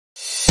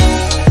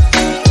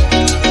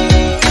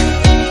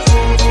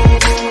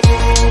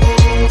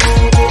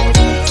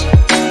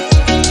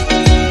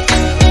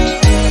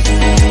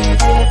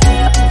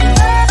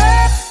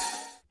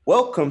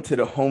Welcome to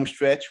the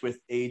Homestretch with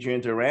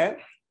Adrian Durant,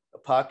 a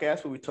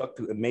podcast where we talk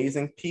to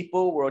amazing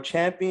people, world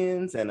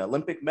champions and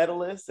Olympic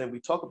medalists, and we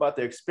talk about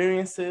their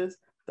experiences,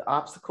 the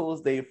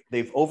obstacles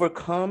they've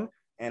overcome,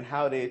 and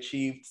how they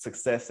achieved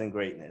success and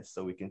greatness,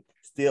 so we can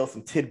steal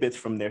some tidbits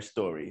from their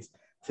stories.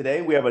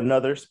 Today, we have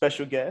another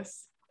special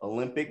guest,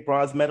 Olympic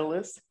bronze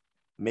medalist,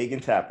 Megan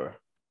Tapper.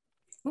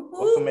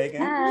 Welcome,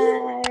 Megan.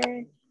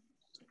 Hi.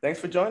 Thanks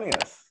for joining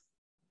us.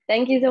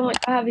 Thank you so much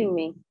for having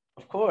me.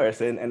 Of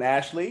course. And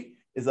Ashley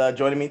is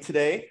joining me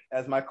today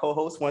as my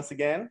co-host once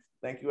again.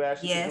 Thank you,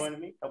 Ashley, for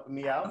joining me, helping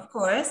me out. Of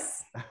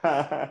course.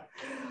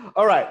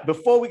 All right.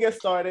 Before we get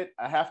started,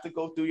 I have to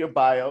go through your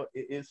bio.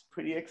 It is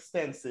pretty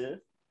extensive,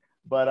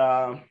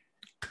 but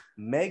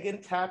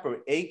Megan Tapper,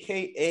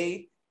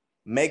 a.k.a.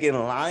 Megan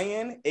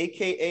Lion,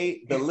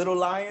 a.k.a. the Little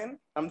Lion.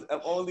 I'm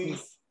all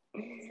these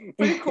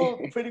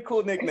pretty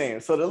cool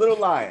nicknames. So the Little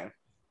Lion,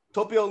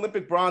 Tokyo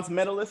Olympic bronze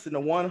medalist in the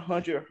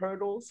 100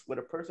 hurdles with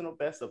a personal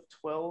best of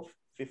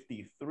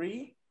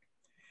 12:53.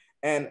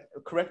 And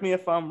correct me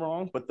if I'm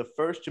wrong, but the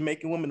first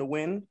Jamaican woman to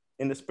win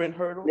in the sprint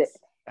hurdles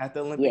at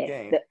the Olympic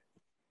Games.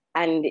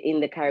 And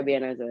in the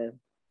Caribbean as well.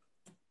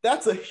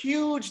 That's a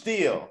huge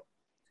deal.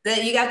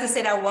 You got to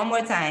say that one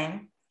more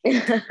time. Say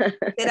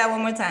that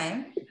one more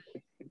time.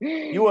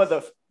 You are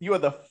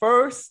the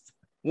first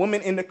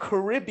woman in the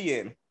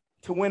Caribbean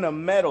to win a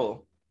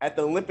medal at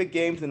the Olympic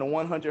Games in the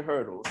 100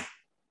 hurdles.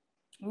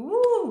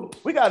 Ooh,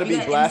 we got to be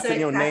blasting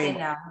your name.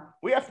 Now.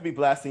 We have to be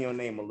blasting your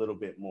name a little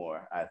bit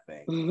more, I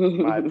think,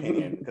 in my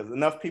opinion, because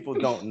enough people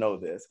don't know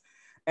this.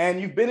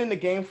 And you've been in the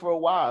game for a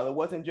while. It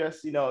wasn't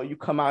just, you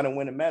come out and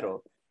win a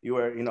medal. You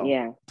were,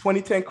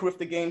 2010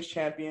 Carifta Games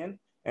champion.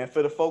 And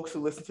for the folks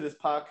who listen to this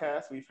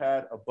podcast, we've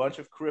had a bunch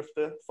of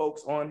Carifta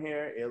folks on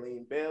here,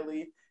 Aileen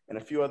Bailey, and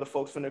a few other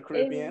folks from the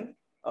Caribbean.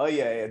 Oh,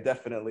 yeah,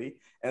 definitely.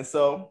 And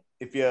so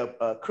if you're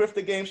a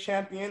Carifta Games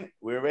champion,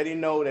 we already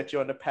know that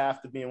you're on the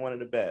path to being one of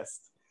the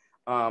best.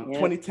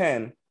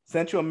 2010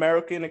 Central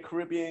American and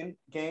Caribbean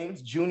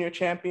Games junior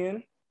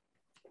champion.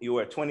 You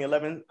were a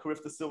 2011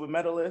 Carifta silver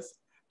medalist,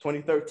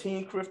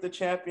 2013 Carifta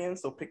champion,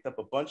 so picked up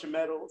a bunch of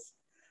medals.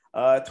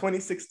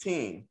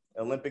 2016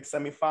 Olympic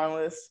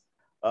semifinalist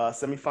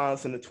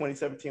in the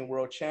 2017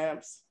 World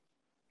Champs,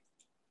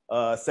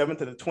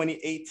 7th of the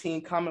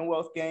 2018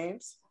 Commonwealth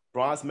Games,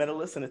 bronze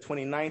medalist in the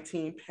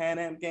 2019 Pan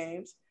Am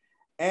Games,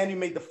 and you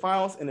made the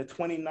finals in the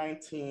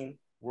 2019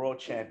 World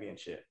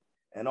Championship.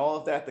 And all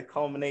of that to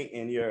culminate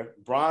in your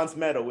bronze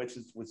medal, which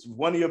was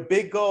one of your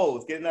big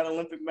goals, getting that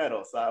Olympic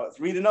medal. So I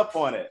was reading up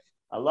on it.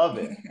 I love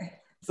it.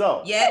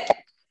 So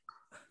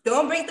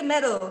don't break the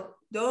medal.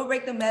 Don't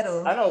break the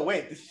medal. I know.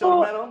 Wait, this show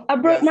the medal? I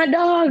broke my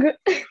dog.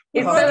 It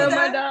fell on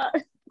my dog.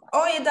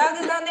 Oh, your dog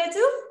is down there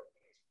too?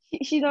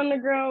 She's on the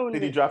ground.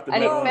 Did you drop the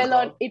and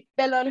medal? it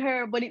fell on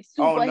her, but it's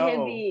super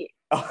heavy.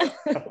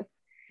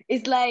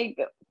 It's like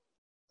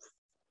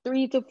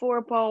 3 to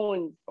 4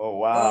 pounds. Oh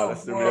wow,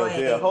 that's the real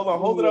deal. Hold on,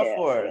 hold it up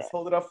for us.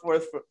 Hold it up for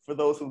us for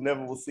those who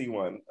never will see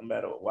one, a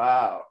medal.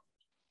 Wow.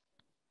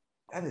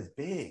 That is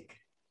big.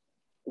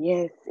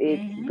 Yes,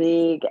 it's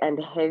big and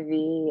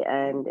heavy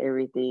and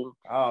everything.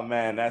 Oh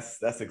man,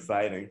 that's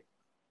exciting.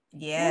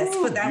 Yes,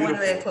 put that one a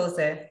little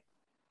closer.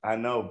 I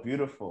know,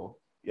 beautiful.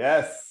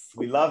 Yes,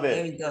 we love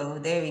it.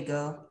 There we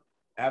go.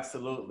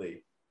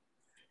 Absolutely.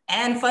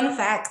 And fun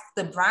fact,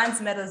 the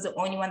bronze medal is the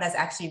only one that's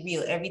actually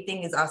real.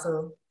 Everything is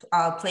also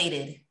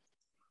plated.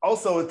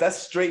 Also, that's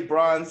straight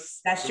bronze.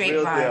 That's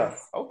straight bronze.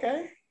 Deal.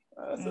 Okay.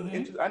 I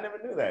never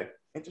knew that.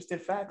 Interesting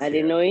facts. I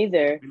didn't know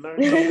either. We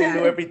learn something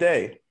new every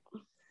day.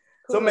 Cool.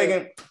 So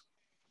Megan,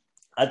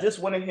 I just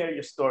want to hear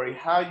your story,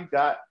 how you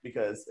got,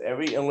 because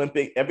every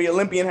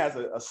Olympian has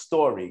a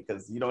story,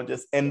 because you don't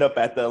just end up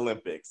at the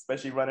Olympics,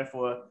 especially running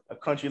for a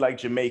country like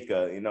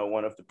Jamaica,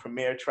 one of the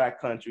premier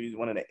track countries,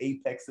 one of the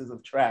apexes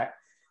of track.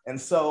 And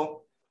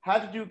so how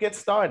did you get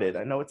started?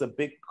 I know it's a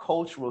big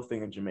cultural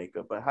thing in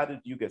Jamaica, but how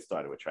did you get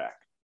started with track?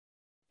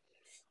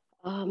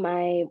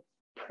 My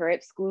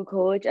prep school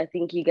coach, I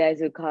think you guys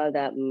would call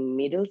that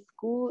middle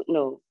school.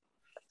 No,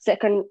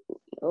 second.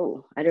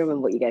 Oh, I don't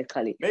remember what you guys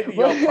call it. Maybe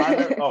your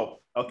primary.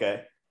 Oh,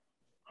 okay.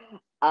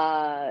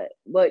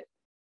 But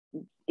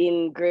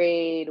in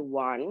grade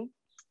 1,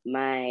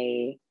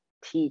 my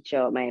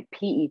teacher, my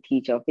PE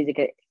teacher,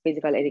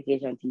 physical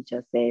education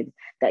teacher, said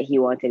that he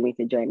wanted me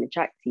to join the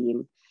track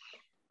team.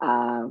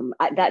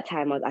 At that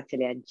time, I was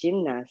actually a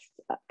gymnast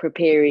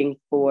preparing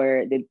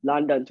for the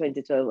London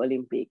 2012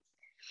 Olympics.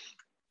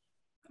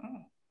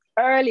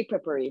 Early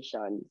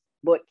preparation,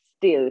 but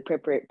still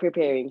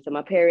preparing. So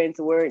my parents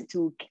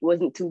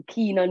wasn't too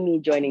keen on me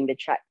joining the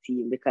track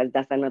team, because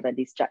that's another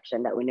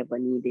distraction that we never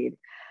needed.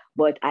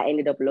 But I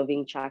ended up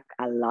loving track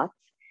a lot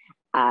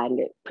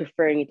and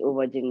preferring it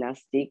over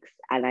gymnastics.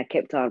 And I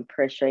kept on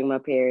pressuring my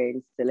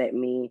parents to let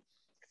me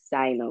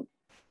sign up.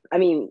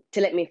 To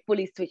let me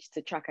fully switch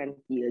to track and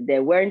field. They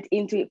weren't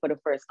into it for the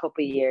first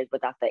couple of years,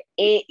 but after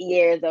 8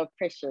 years of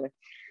pressure,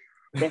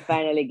 they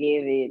finally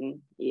gave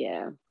in.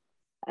 Yeah.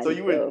 So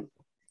you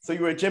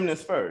were a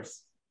gymnast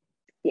first?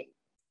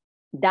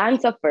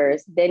 dancer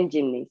first, then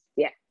gymnast.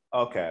 Yeah.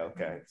 Okay.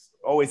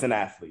 Always an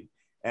athlete.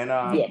 And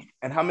yes.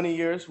 And how many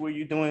years were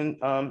you doing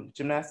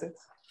gymnastics?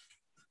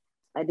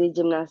 I did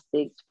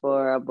gymnastics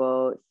for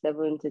about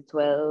 7 to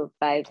 12,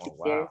 5, 6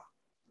 years.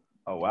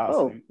 Oh, wow.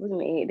 Oh,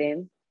 wasn't it 8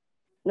 then?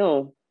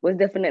 No, was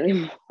definitely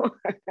more.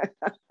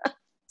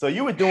 So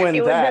you were doing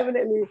it that. Was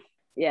definitely,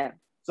 yeah.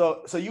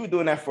 So you were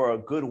doing that for a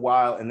good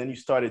while, and then you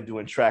started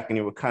doing track, and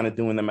you were kind of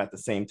doing them at the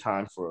same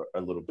time for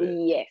a little bit.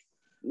 Yes.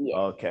 Yes.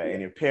 Okay, yes.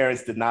 And your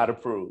parents did not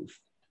approve.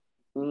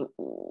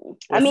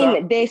 I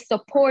mean, they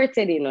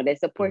supported, they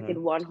supported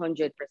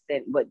 100%,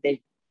 but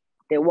they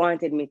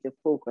wanted me to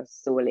focus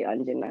solely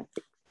on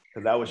gymnastics.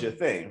 Because that was your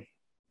thing.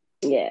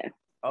 Yeah.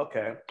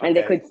 Okay. And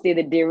they could see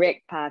the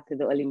direct path to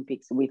the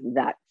Olympics with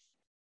that.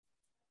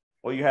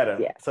 Well, you had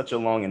such a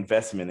long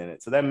investment in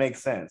it, so that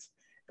makes sense.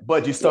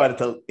 But you started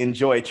to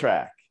enjoy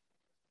track.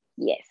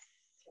 Yes.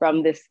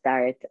 From the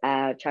start,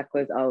 track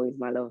was always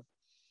my love.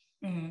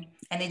 Mm-hmm.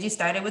 And did you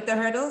start it with the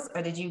hurdles,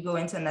 or did you go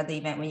into another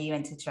event when you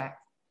went to track?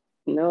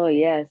 No,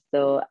 yeah.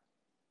 So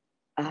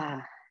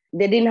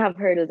they didn't have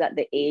hurdles at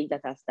the age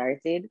that I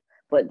started,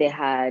 but they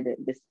had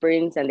the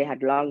sprints and they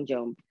had long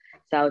jump.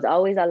 So I was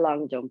always a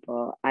long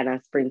jumper and a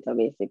sprinter,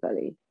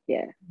 basically.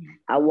 Yeah.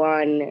 I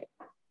won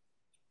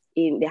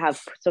they have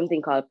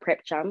something called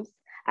prep champs.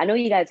 I know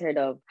you guys heard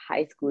of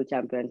high school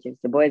championships,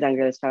 the boys and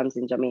girls champs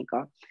in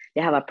Jamaica.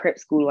 They have a prep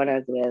school one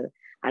as well.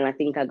 And I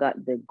think I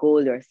got the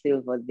gold or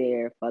silver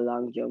there for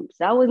long jump.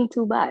 So that wasn't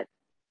too bad.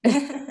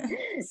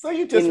 So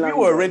you were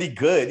already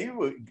good. You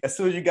were, as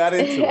soon as you got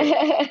into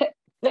it.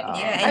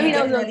 Yeah, and you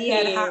definitely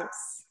had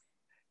hops.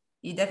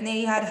 You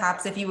definitely had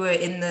hops if you were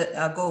in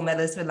the gold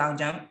medalist for long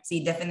jump. So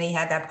you definitely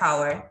had that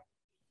power.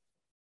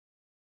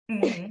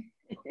 Mm-hmm.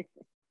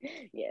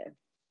 Yeah.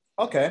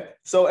 Okay.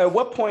 So at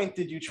what point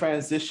did you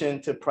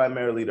transition to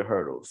primarily the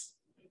hurdles?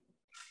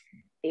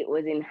 It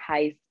was in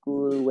high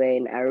school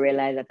when I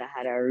realized that I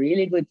had a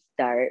really good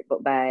start,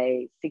 but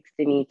by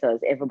 60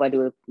 meters, everybody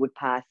would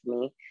pass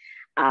me.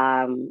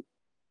 And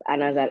I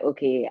was like,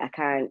 okay, I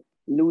can't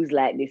lose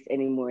like this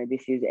anymore.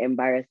 This is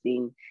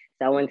embarrassing.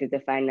 So I wanted to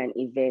find an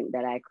event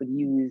that I could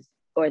use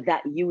or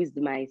that used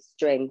my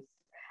strengths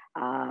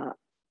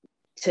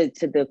to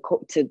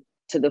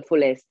the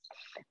fullest.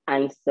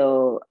 And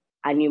so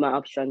I knew my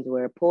options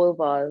were pole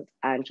vault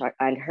and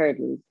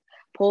hurdles.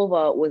 Pole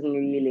vault wasn't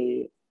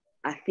really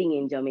a thing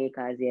in Jamaica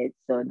as yet,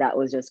 so that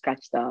was just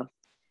scratched off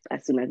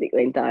as soon as it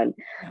went on.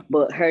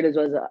 But hurdles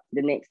was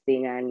the next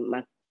thing,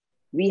 and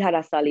we had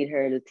a solid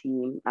hurdle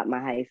team at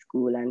my high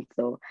school, and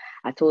so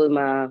I told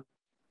my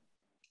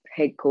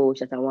head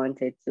coach that I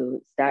wanted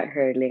to start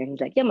hurdling, and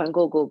he's like, "Yeah, man,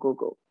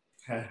 go."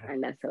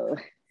 And that's how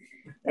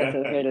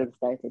hurdles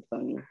started for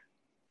me.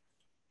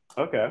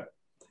 Okay.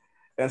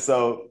 And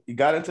so you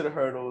got into the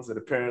hurdles and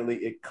apparently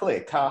it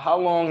clicked. How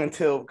long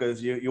until,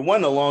 because you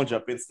won the long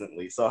jump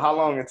instantly. So how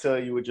long until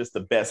you were just the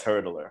best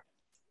hurdler?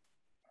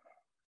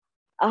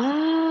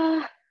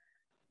 I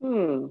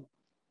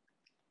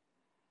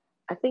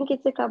think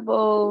it took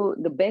about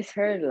the best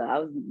hurdler. I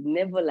was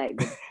never like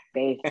the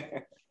best.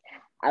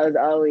 I was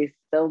always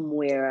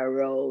somewhere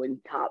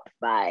around top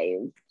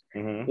 5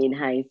 in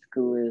high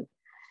school.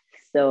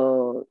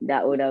 So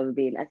that would have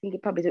been, I think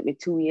it probably took me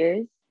 2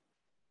 years.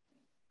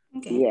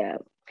 Okay. Yeah.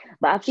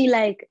 But I feel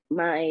like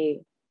I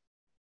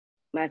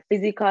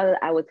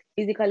was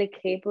physically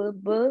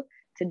capable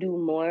to do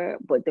more,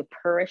 but the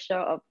pressure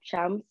of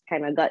champs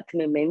kind of got to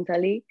me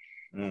mentally.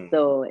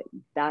 So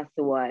that's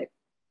what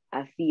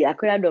I feel. I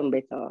could have done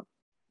better,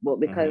 but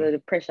because of the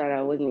pressure,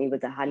 I wasn't able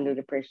to handle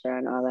the pressure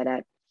and all of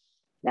that.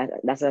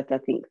 That's what I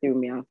think threw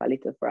me off a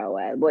little for a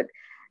while. But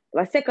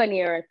my second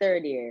year or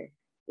third year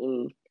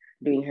in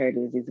doing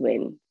hurdles is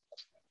when.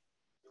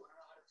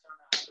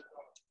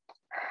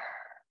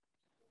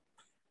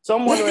 So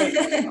I'm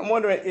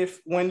wondering if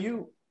when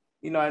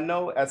I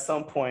know at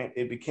some point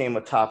it became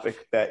a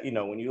topic that,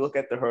 when you look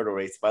at the hurdle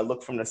race, if I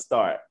look from the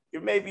start,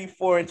 you're maybe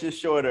 4 inches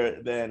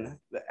shorter than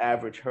the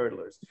average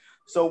hurdlers.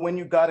 So when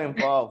you got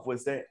involved,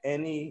 was there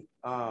any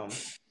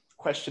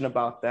question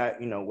about that,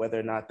 whether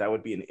or not that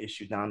would be an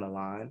issue down the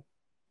line?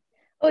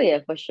 Oh yeah,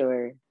 for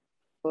sure.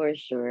 For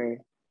sure.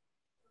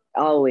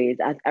 Always.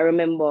 I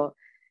remember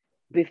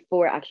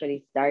before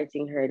actually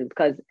starting hurdles,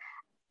 because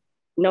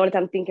now that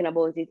I'm thinking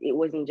about it, it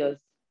wasn't just,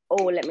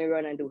 oh, let me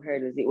run and do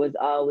hurdles. It was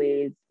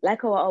always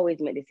like how I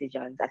always make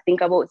decisions. I think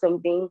about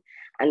something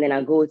and then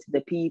I go to the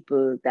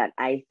people that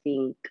I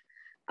think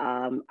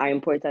are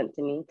important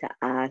to me to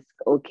ask,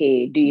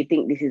 okay, do you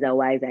think this is a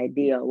wise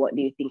idea? What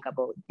do you think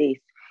about this?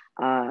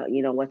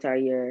 What are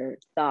your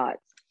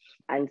thoughts?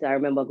 And so I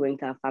remember going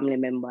to a family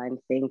member and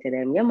saying to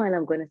them, yeah, man,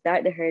 I'm going to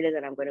start the hurdles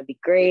and I'm going to be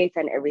great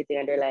and everything.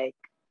 And they're like,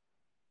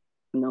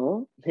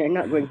 no, you're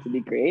not going to be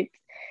great.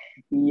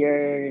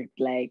 You're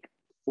like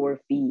 4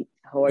 feet.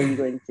 How are you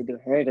going to do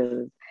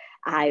hurdles?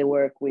 I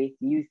work with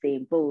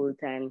Usain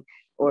Bolt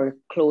or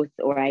close,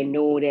 or I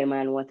know them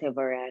and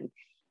whatever. And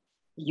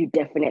you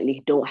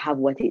definitely don't have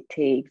what it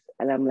takes.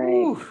 And I'm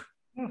like,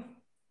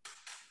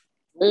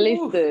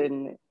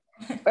 listen,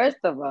 first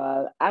of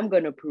all, I'm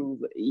going to prove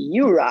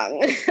you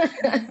wrong.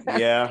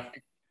 Yeah.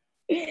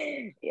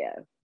 Yeah.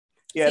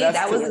 Yeah,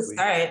 that was the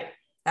start.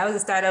 That was the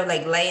start of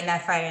like lighting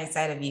that fire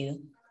inside of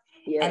you.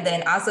 Yeah. And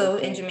then also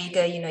in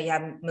Jamaica, you know, you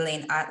have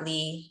Melaine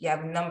Otley, you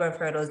have a number of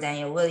hurdles,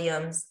 Daniel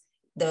Williams.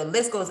 The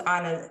list goes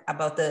on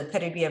about the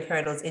pedigree of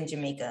hurdles in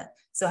Jamaica.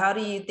 So how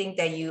do you think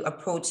that you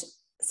approach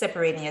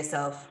separating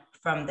yourself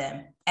from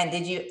them? And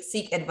did you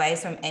seek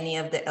advice from any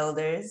of the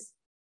elders?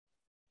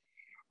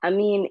 I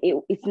mean,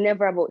 it's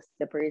never about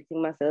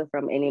separating myself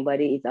from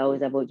anybody. It's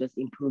always about just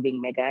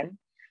improving Megan,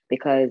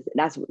 because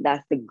that's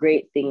the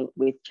great thing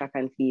with track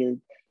and field.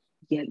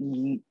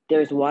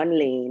 There's one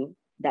lane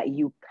that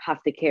you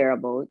have to care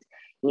about.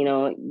 You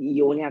know,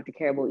 you only have to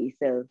care about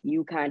yourself.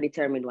 You can't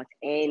determine what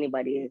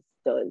anybody else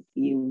does.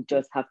 You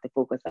just have to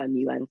focus on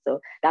you. And so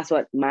that's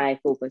what my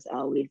focus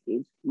always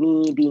is,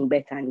 me being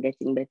better and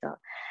getting better.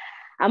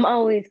 I'm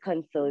always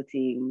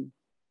consulting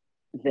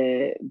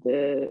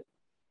the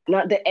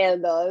not the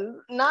elders,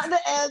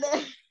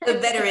 the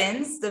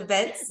veterans, the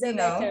vets, the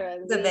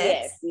veterans, the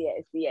vets.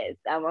 Yes.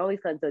 I'm always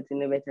consulting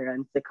the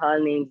veterans to call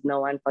names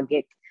now and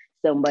forget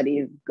somebody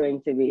is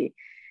going to be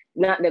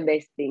not the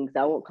best things.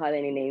 I won't call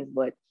any names,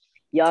 but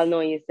y'all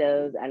know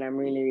yourselves, and I'm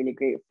really, really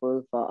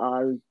grateful for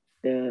all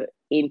the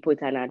input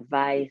and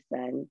advice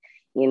and,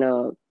 you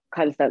know,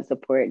 constant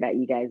support that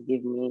you guys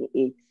give me.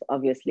 It's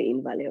obviously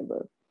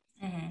invaluable.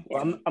 Mm-hmm.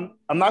 Well,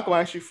 I'm not going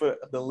to ask you for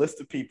the list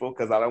of people,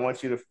 because I don't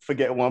want you to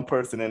forget one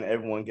person and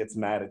everyone gets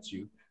mad at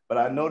you. But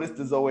I noticed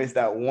there's always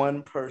that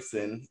one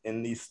person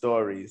in these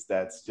stories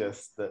that's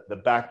just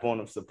the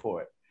backbone of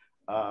support.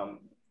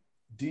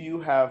 Do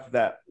you have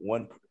that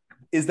one?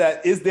 Is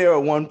there a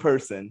one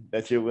person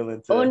that you're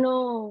willing to? Oh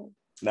no.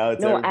 No,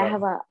 it's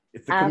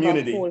it's a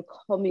community. I have a whole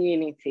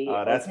community.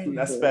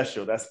 That's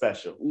special. That's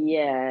special.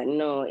 Yeah,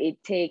 no,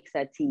 it takes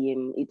a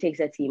team. It takes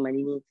a team, and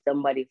you need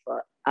somebody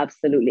for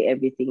absolutely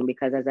everything,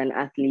 because as an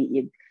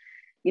athlete,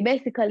 you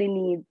basically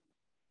need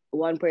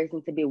one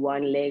person to be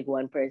one leg,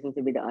 one person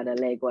to be the other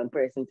leg, one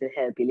person to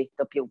help you lift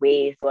up your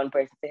waist, one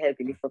person to help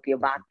you lift up your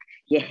back,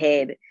 your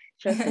head.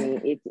 Trust me,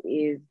 it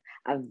is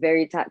a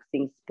very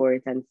taxing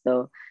sport. And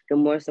so the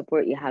more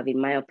support you have,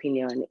 in my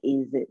opinion,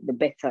 is the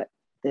better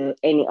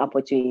any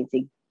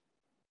opportunity,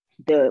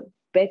 the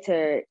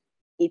better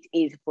it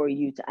is for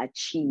you to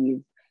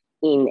achieve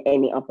in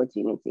any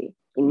opportunity,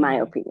 in my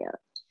opinion.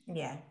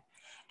 Yeah.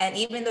 And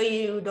even though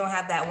you don't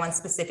have that one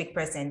specific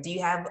person, do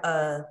you have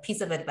a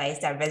piece of advice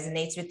that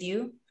resonates with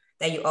you,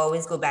 that you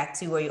always go back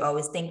to or you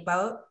always think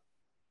about?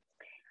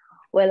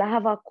 Well, I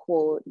have a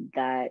quote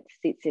that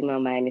sits in my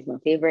mind. It's my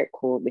favorite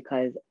quote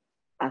because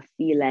I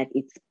feel like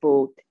it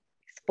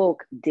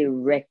spoke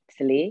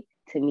directly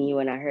to me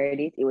when I heard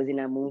it. It was in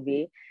a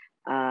movie.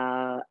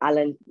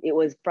 It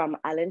was from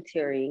Alan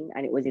Turing,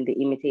 and it was in The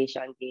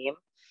Imitation Game.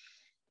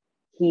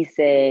 He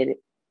said,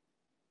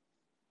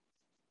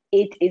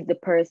 "It is the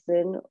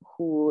person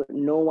who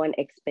no one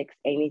expects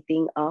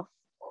anything of,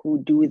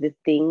 who do the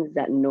things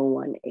that no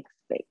one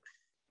expects."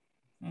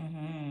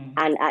 Mm-hmm.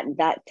 And at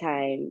that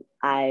time,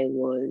 I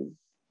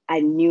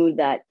knew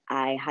that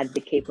I had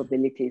the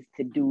capabilities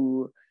to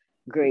do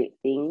great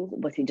things,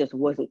 but it just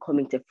wasn't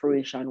coming to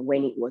fruition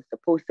when it was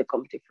supposed to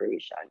come to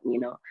fruition, you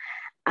know?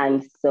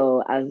 And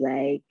so I was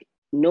like,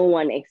 no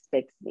one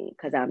expects me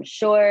because I'm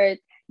short.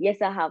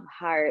 Yes, I have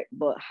heart,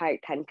 but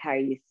heart can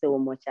carry you so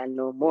much and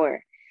no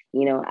more.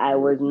 You know, I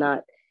was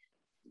not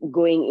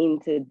going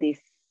into this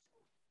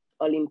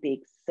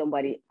Olympics.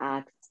 Somebody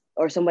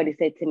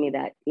said to me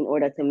that in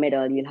order to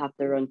medal, you'll have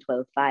to run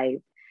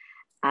 12.5.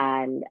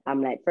 And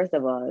I'm like, first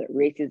of all,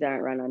 races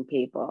aren't run on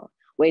paper.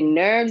 When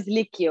nerves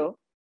lick you,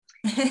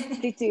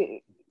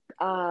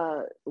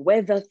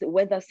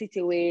 weather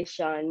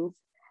situations,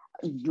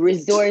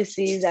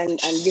 resources, and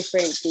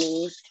different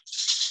things.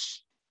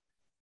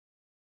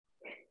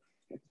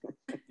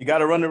 You got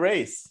to run the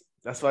race.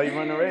 That's why you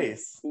run the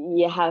race.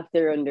 You have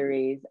to run the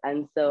race.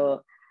 And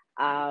so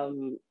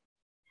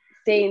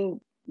saying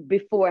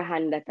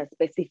beforehand that a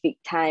specific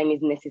time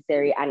is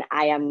necessary and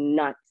I am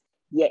not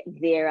yet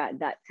there at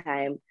that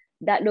time,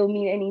 that don't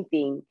mean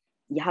anything.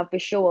 You have to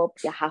show up,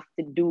 you have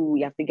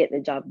to get the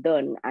job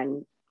done.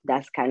 And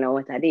that's kind of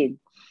what I did.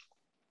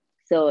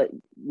 So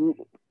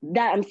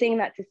that I'm saying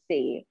that to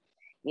say,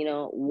 you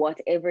know,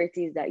 whatever it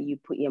is that you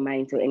put your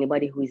mind to,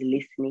 anybody who is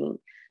listening,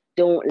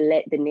 don't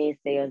let the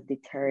naysayers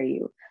deter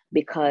you,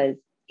 because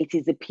it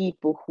is the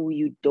people who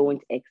you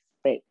don't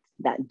expect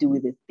that do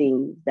the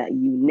things that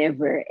you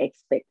never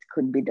expect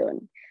could be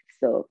done.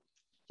 So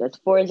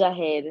just forge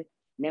ahead,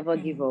 never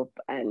give up,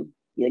 and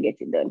you'll get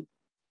it done.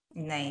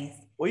 Nice.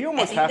 Well, you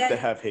almost have to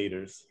have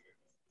haters.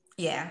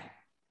 Yeah.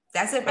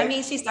 That's it. I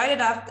mean, she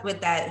started off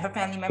with that. Her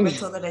family member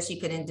told her that she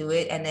couldn't do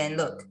it. And then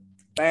look,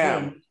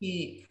 bam, boom,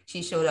 she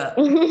showed up.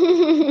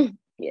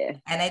 Yeah.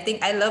 And I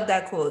think I love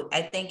that quote.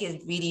 I think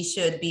it really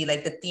should be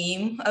like the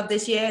theme of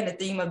this year and the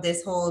theme of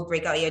this whole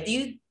breakout year. Do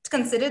you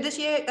consider this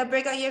year a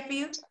breakout year for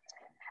you?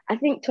 I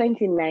think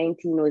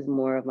 2019 was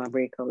more of my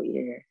breakout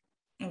year.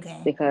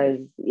 Okay. Because,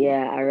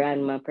 yeah, I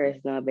ran my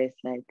personal best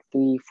like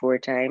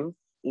 3-4 times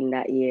in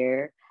that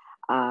year.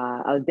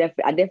 I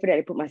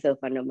definitely put myself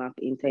on the map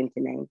in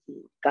 2019.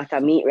 Got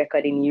a meet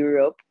record in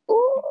Europe.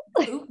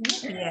 Ooh.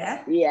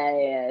 Yeah.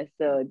 Yeah.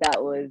 So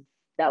that was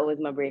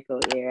my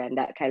breakout year, and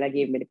that kind of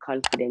gave me the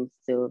confidence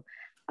to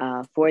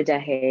forge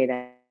ahead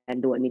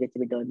and do what needed to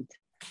be done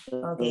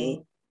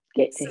to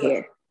get to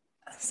here.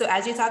 So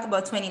as you talk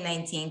about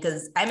 2019,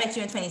 because I met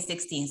you in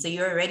 2016, so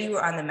you already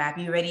were on the map.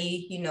 You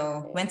already,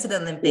 went to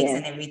the Olympics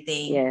and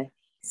everything. Yeah.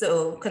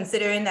 So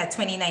considering that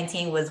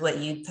 2019 was what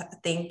you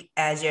think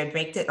as your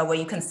breakthrough, or what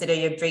you consider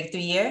your breakthrough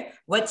year,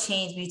 what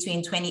changed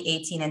between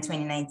 2018 and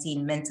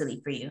 2019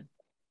 mentally for you?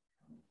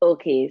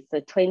 Okay, so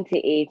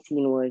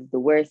 2018 was the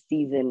worst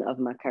season of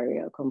my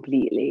career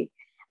completely.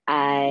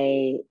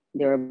 There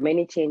were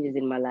many changes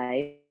in my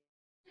life,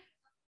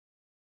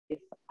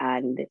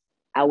 and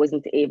I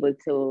wasn't able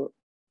to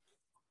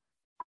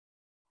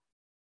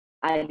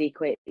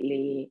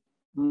adequately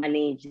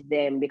manage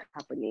them because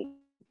happening.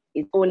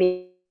 It's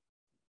only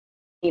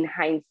in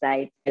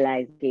hindsight I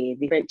realized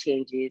different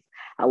changes.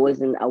 I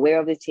wasn't aware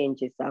of the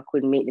changes, so I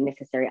couldn't make the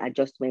necessary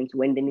adjustments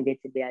when they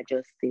needed to be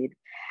adjusted.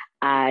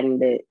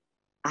 And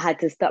I had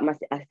to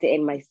I had to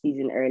end my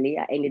season early.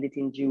 I ended it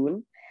in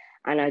June,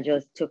 and I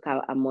just took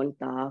out a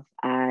month off,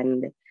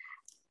 and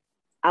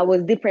I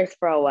was depressed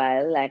for a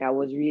while. Like, I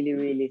was really,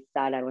 really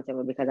sad and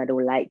whatever, because I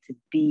don't like to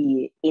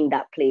be in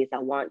that place. I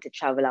want to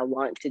travel. I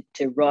want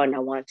to run. I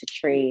want to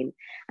train.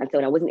 And so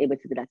when I wasn't able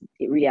to do that,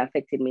 it really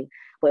affected me.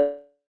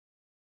 But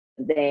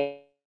then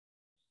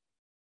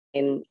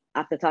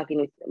after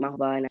talking with my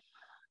husband,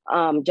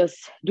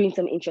 just doing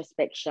some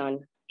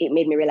introspection, it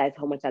made me realize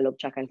how much I love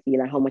track and field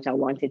and how much I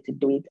wanted to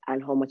do it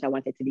and how much I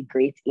wanted to be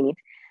great in it.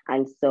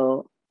 And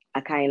so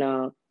I kind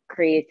of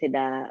created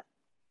a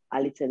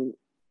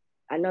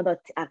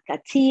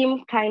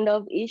team kind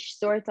of ish,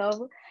 sort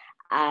of,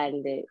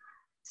 and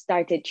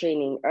started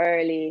training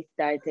early,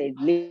 started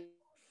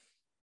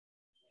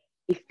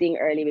lifting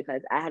early,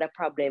 because I had a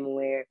problem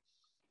where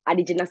I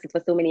did gymnastics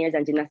for so many years,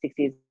 and gymnastics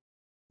is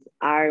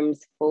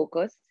arms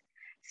focused.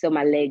 So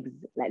my legs,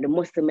 like the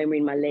muscle memory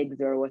in my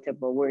legs or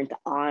whatever, weren't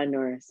on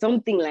or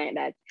something like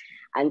that.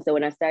 And so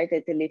when I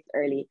started to lift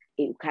early,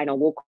 it kind of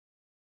woke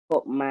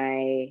up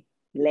my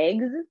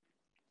legs.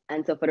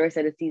 And so for the rest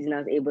of the season, I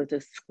was able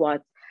to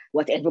squat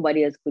what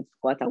everybody else could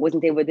squat. I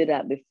wasn't able to do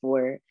that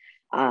before.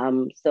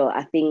 So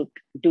I think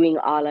doing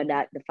all of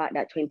that, the fact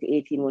that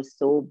 2018 was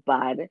so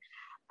bad,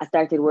 I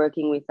started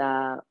working with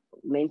a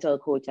mental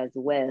coach as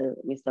well,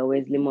 Mr.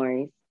 Wesley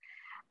Morris.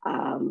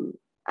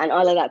 And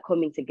all of that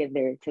coming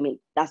together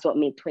that's what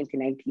made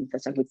 2019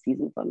 such a good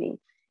season for me.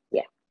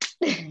 Yeah.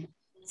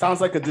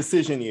 Sounds like a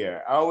decision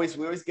year. We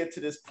always get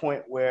to this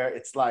point where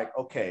it's like,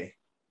 okay,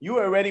 you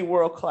were already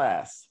world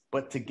class,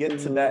 but to get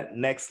to that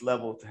next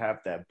level, to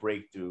have that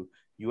breakthrough,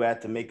 you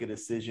had to make a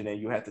decision,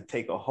 and you had to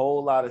take a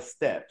whole lot of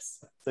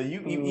steps. So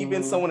you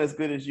even someone as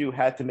good as you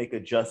had to make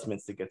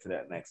adjustments to get to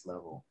that next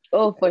level.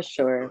 Oh, for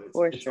sure.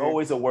 It's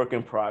always a work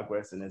in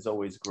progress, and there's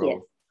always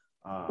growth.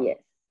 Yes.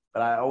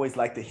 But I always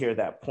like to hear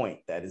that point,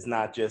 that it's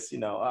not just, I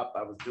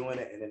was doing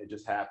it and then it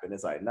just happened.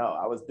 It's like, no,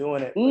 I was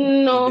doing it.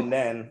 No. Even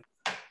then,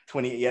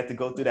 you have to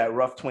go through that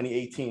rough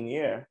 2018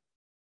 year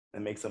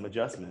and make some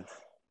adjustments.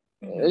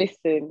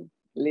 Listen,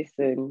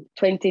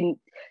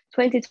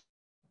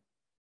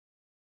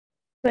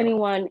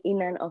 2021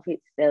 in and of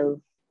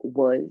itself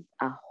was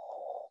a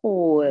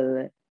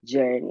whole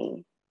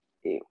journey.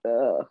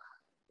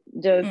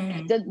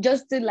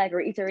 Just to like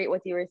reiterate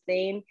what you were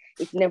saying,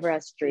 it's never a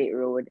straight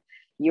road.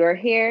 You're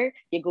here,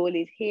 your goal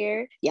is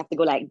here, you have to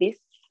go like this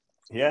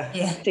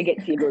to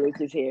get to your goal,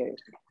 which is here.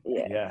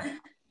 Yeah.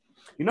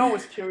 You know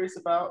what's curious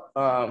about,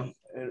 and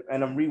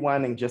I'm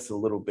rewinding just a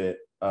little bit.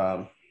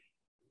 You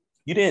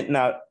didn't,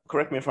 now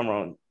correct me if I'm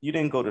wrong, you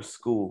didn't go to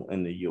school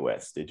in the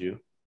US, did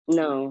you?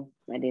 No,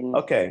 I didn't.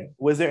 Okay.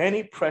 Was there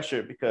any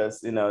pressure?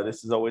 Because,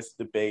 this is always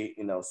a debate,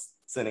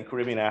 sending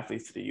Caribbean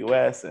athletes to the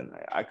US, and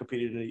I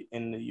competed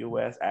in the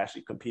US.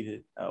 Ashley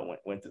competed,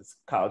 went to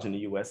college in the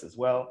US as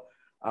well.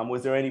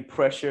 Was there any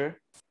pressure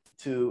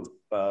to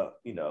go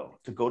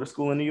to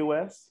school in the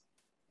US?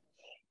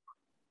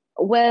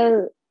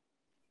 Well,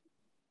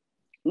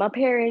 my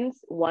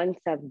parents, once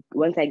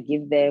I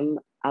give them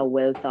a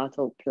well thought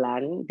out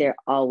plan, they're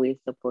always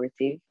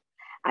supportive,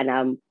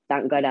 and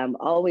thank God I'm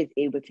always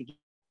able to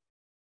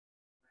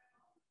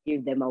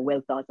give them a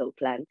well thought out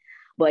plan.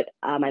 But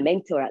my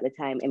mentor at the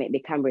time, Emmett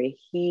Cambry,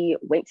 he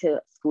went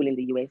to school in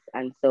the US,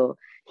 and so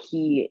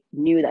he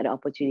knew that the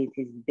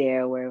opportunities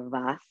there were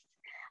vast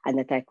and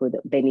that I could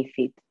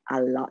benefit a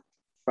lot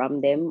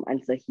from them.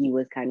 And so he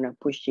was kind of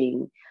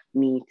pushing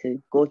me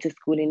to go to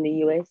school in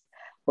the US.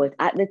 But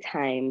at the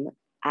time,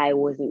 I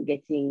wasn't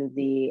getting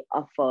the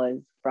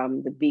offers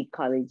from the big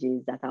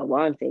colleges that I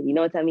wanted. You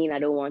know what I mean? I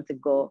don't want to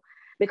go,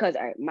 because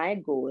my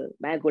goal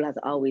has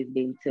always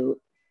been to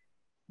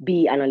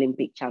be an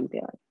Olympic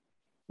champion,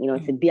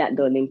 to be at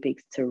the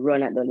Olympics, to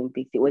run at the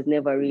Olympics. It was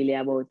never really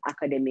about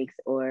academics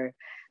or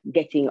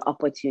getting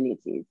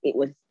opportunities. It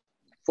was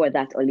for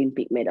that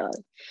Olympic medal.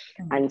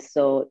 And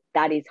so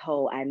that is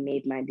how I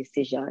made my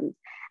decisions.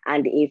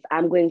 And if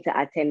I'm going to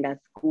attend a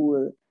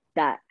school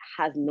that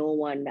has no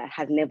one that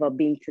has never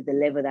been to the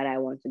level that I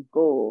want to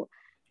go,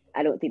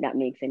 I don't think that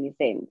makes any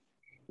sense,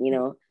 you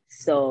know?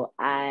 So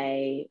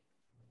I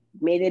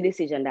made a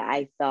decision that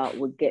I thought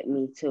would get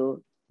me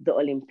to the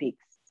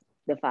Olympics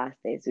the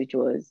fastest, which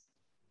was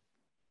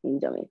in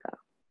Jamaica.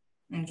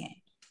 Okay.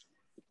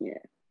 Yeah.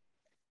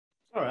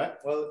 All right.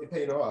 Well, it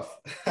paid off.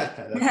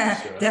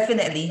 That's for sure.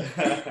 Definitely.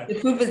 The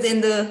proof is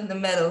in the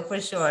medal for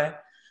sure.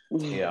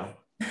 Yeah.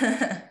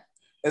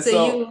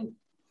 So you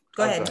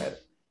go ahead. Go ahead.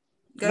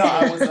 Go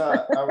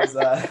ahead. I was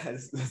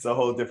it's a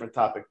whole different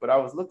topic, but I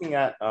was looking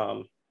at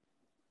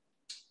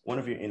one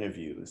of your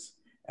interviews,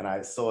 and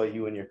I saw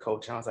you and your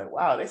coach, and I was like,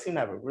 wow, they seem to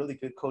have a really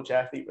good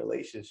coach-athlete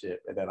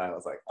relationship. And then I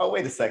was like, oh,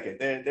 wait a second,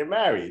 they're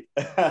married,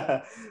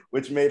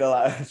 which made a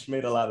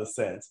lot of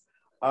sense.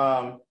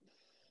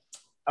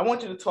 I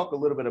want you to talk a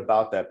little bit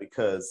about that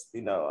because,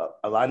 you know,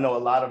 I know a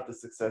lot of the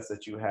success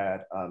that you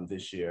had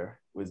this year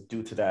was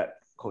due to that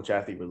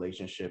coach-athlete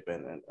relationship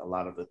and a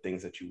lot of the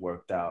things that you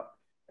worked out.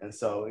 And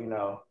so, you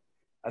know,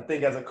 I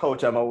think as a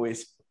coach, I'm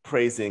always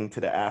praising to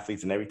the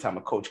athletes, and every time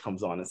a coach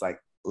comes on, it's like,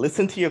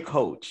 listen to your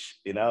coach,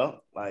 you know,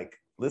 like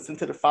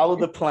follow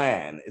the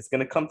plan. It's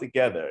going to come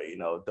together. You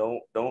know,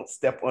 don't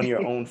step on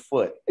your own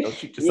foot. Don't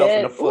shoot yourself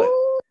in the foot,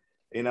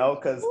 you know,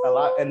 because a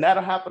lot, and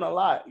that'll happen a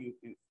lot.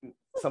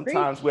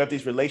 Sometimes we have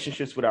these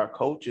relationships with our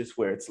coaches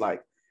where it's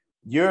like,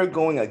 you're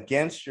going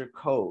against your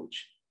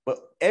coach, but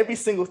every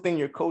single thing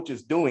your coach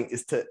is doing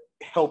is to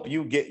help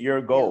you get your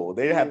goal.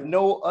 They have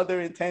no other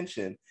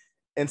intention.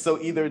 And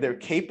so either they're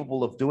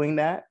capable of doing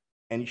that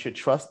and you should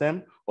trust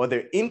them, or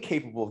they're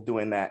incapable of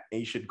doing that and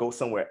you should go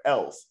somewhere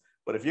else.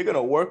 But if you're going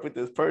to work with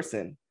this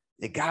person,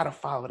 you got to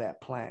follow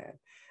that plan.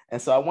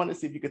 And so I wanted to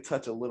see if you could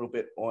touch a little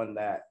bit on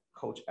that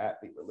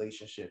coach-athlete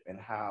relationship and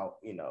how,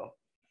 you know,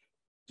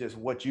 just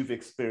what you've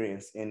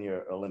experienced in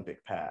your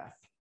Olympic path.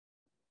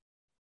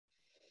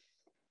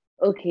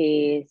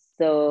 Okay,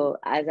 so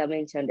as I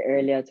mentioned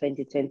earlier,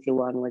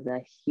 2021 was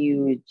a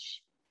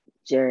huge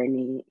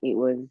journey. It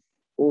was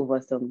over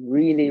some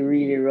really,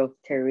 really rough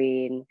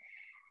terrain.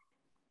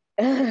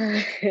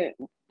 The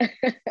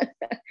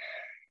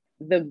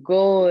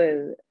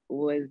goal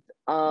was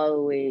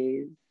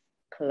always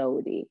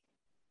cloudy.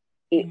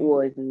 It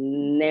was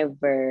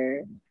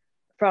never,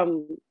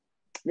 from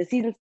the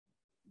season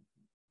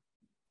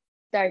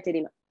started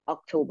in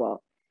October.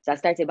 So I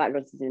started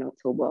background season in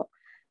October.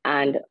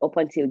 And up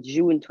until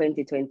June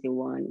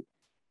 2021,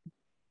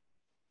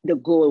 the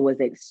goal was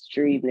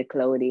extremely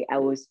cloudy. I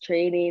was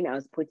training, I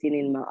was putting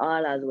in my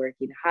all, I was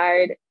working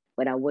hard,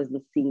 but I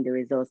wasn't seeing the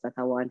results that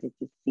I wanted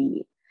to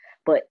see.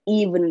 But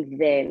even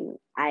then,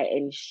 I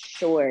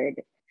ensured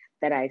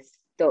that I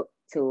stuck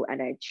to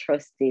and I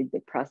trusted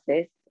the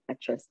process. I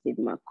trusted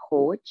my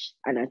coach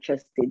and I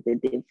trusted the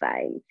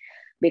divine.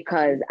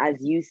 Because as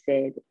you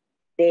said,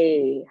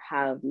 they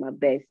have my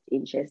best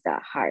interest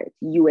at heart.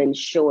 You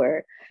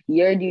ensure,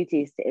 your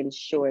duty is to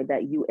ensure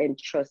that you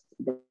entrust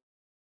the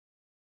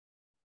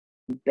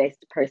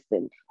best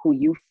person who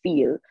you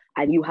feel,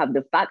 and you have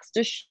the facts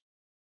to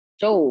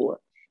show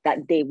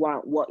that they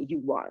want what you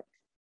want.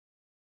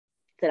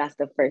 So that's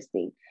the first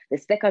thing. The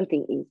second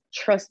thing is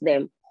trust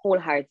them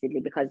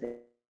wholeheartedly, because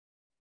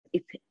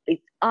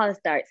it all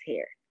starts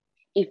here.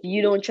 If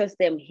you don't trust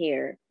them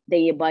here,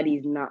 then your body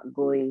is not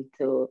going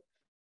to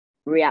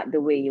react the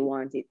way you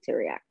want it to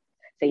react.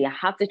 So you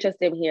have to trust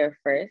them here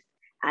first,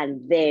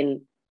 and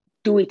then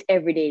do it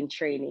every day in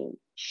training.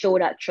 Show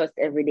that trust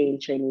every day in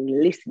training,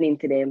 listening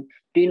to them,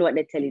 doing what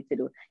they tell you to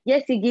do.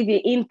 Yes, you give you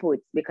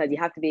inputs, because you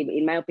have to be able,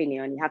 in my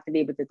opinion, you have to be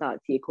able to talk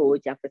to your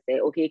coach. You have to say,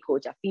 okay,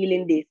 coach, I'm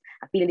feeling this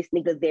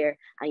nigga there,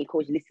 and your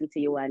coach listen to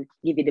you and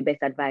give you the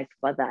best advice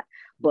for that.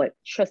 But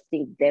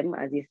trusting them,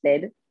 as you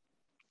said,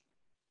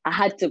 I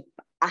had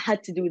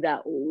to do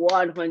that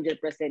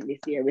 100% this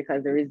year,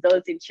 because the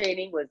results in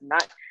training was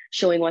not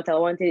showing what I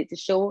wanted it to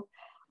show.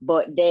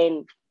 But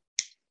then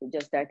it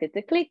just started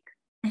to click.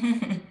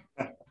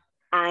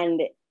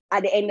 And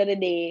at the end of the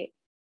day,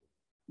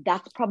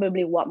 that's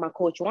probably what my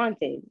coach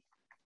wanted.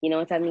 You know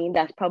what I mean?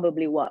 That's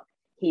probably what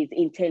his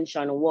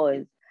intention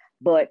was.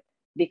 But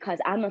because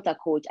I'm not a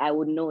coach, I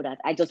would know that.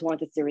 I just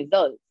want to see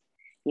results,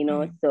 you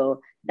know?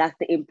 So that's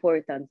the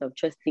importance of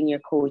trusting your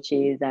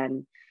coaches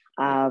and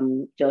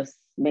just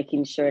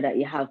making sure that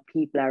you have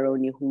people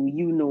around you who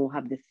you know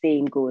have the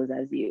same goals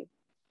as you.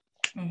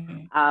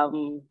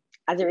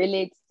 As it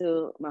relates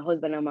to my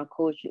husband and my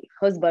coach,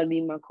 husband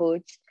being my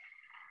coach,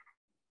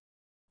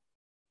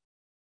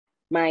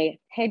 my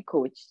head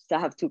coach, so I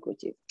have two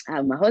coaches. I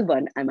have my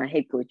husband and my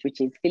head coach,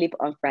 which is Philip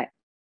Onfrat.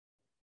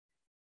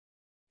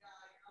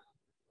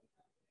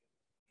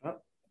 Oh,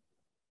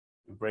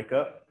 break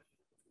up.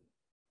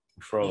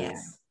 Froze. Yeah.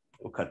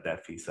 We'll cut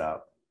that piece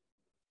out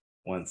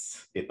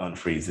once it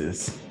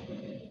unfreezes.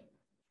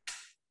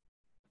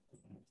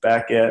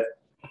 Back at,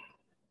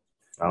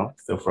 oh,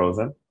 still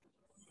frozen.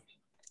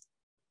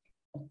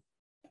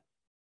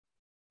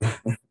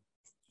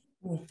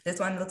 Ooh, this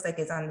one looks like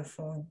it's on the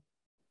phone.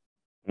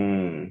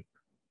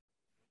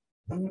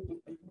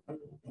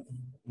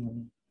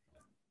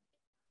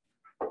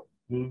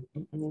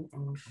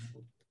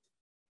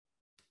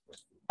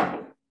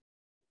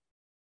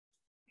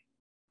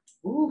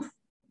 Ooh.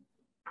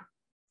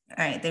 All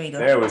right, there we go.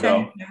 There we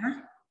go.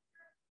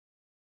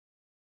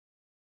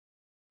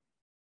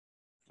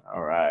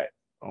 All right,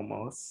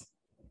 almost.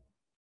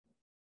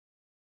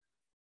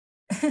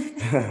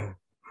 There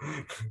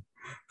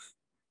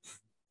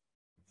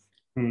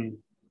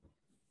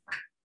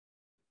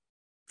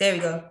we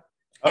go.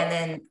 Oh.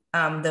 And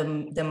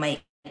then the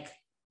mic.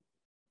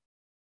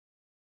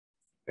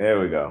 There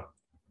we go.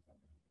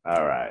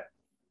 All right.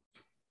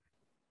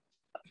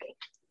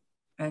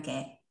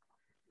 Okay.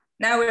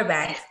 Now we're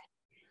back.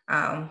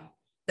 Don't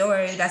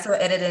worry, that's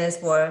what editing is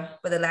for.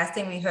 But the last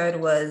thing we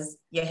heard was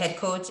your head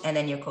coach and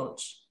then your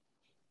coach.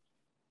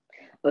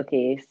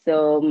 Okay,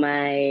 so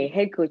my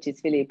head coach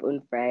is Philip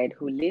Unfried,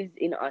 who lives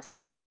in Austria.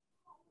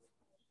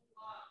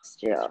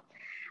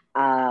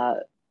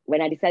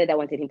 When I decided I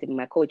wanted him to be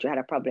my coach, we had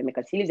a problem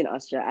because he lives in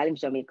Austria, I live in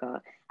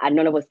Jamaica, and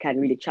none of us can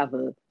really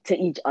travel to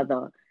each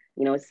other,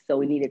 you know, so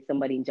we needed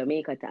somebody in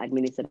Jamaica to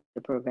administer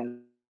the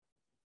program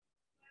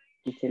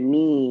to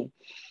me.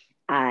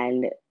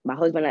 And my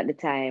husband at the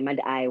time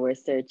and I were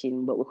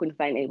searching, but we couldn't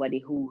find anybody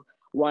who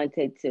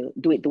wanted to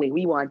do it the way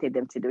we wanted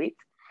them to do it.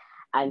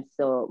 And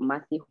so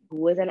Matthew, who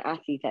was an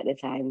athlete at the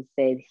time,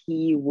 said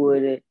he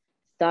would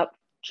stop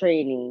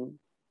training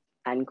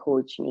and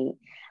coach me.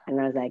 And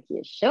I was like,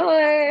 yeah,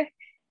 sure.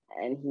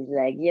 And he's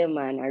like, yeah,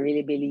 man, I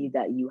really believe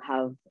that you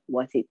have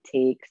what it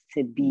takes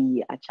to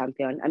be a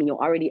champion. I mean, you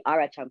already are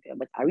a champion,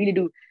 but I really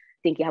do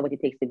think you have what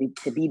it takes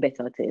to be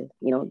better, to,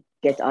 you know,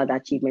 get all the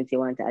achievements you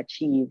want to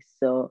achieve.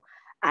 So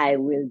I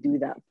will do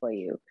that for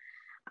you.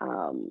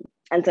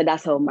 And so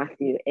that's how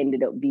Matthew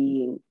ended up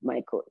being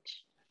my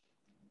coach.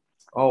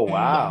 Oh,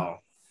 wow.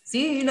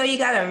 See, you know, you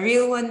got a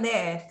real one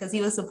there because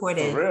he was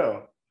supportive. For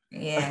real.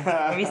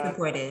 Yeah, very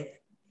supportive.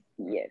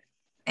 Yes.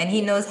 And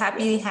he knows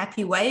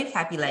happy wife,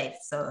 happy life.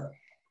 So.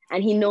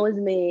 And he knows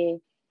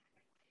me.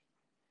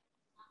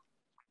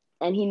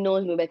 And he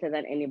knows me better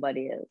than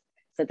anybody else.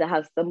 So to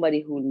have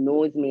somebody who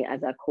knows me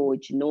as a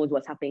coach, knows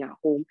what's happening at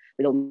home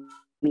without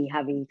me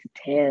having to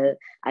tell,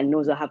 and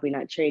knows what's happening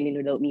at training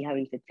without me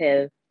having to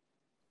tell,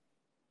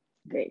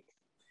 great.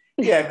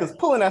 Yeah, because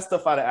pulling that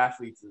stuff out of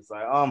athletes is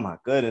like, oh my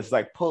goodness,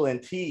 like pulling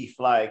teeth.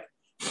 Like,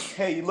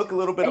 hey, you look a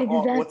little bit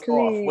off. What's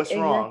off? What's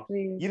wrong?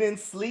 You didn't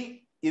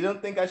sleep? You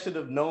don't think I should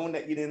have known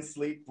that you didn't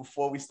sleep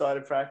before we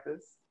started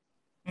practice?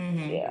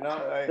 Mm-hmm. Yeah. You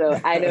know, like... So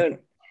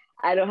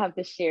I don't have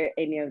to share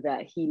any of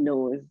that. He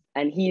knows.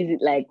 And he's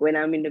like, when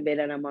I'm in the bed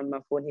and I'm on my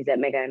phone, he's like,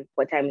 Megan,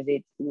 what time is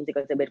it? You need to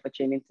go to bed for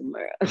training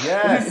tomorrow.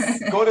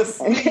 Yes, go to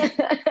sleep.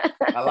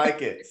 I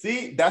like it.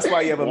 See, that's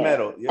why you have a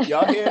medal.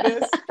 Y'all hear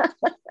this?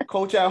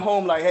 Coach at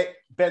home, like, hey,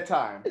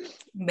 bedtime.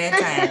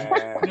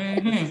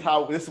 This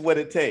is what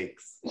it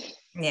takes.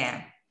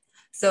 Yeah.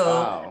 So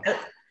wow.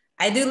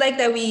 I do like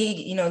that we,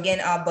 you know,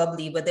 getting all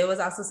bubbly, but there was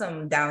also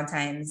some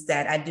downtimes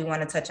that I do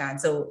want to touch on.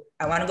 So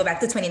I want to go back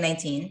to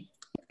 2019,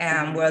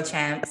 World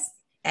Champs,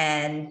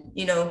 and,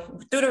 you know,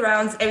 through the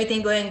rounds,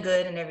 everything going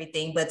good and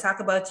everything, but talk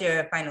about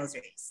your finals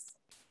race.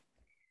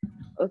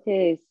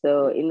 Okay,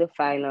 so in the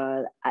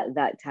final at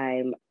that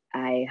time,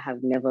 I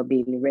have never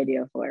been ready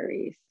for a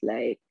race.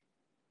 Like,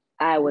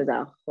 I was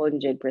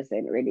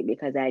 100% ready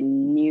because I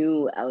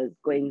knew I was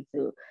going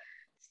to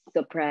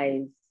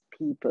surprise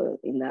people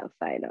in that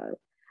final.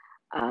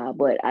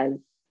 But as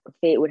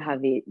fate would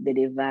have it, the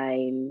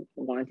divine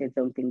wanted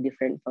something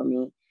different for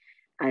me.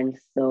 And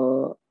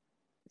so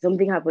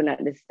something happened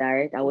at the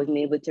start. I wasn't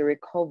able to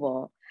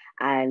recover.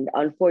 And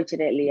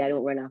unfortunately, I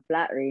don't run a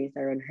flat race,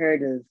 I run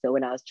hurdles. So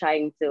when I was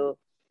trying to,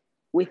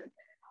 with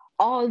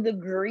all the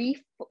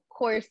grief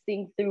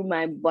coursing through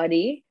my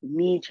body,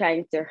 me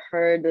trying to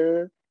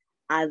hurdle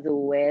as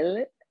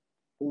well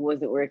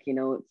wasn't working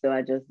out. So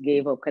I just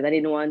gave up because I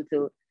didn't want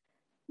to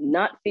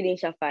not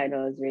finish a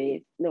finals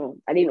race. No,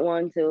 I didn't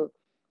want to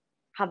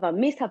have a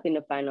mishap in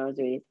the finals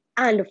race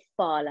and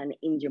fall and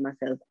injure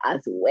myself as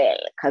well,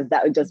 because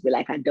that would just be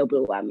like a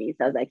double whammy.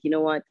 So I was like, you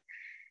know what?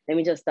 Let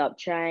me just stop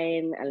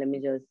trying and let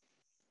me just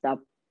stop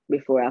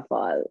before I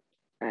fall.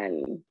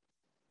 And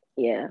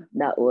yeah,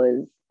 that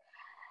was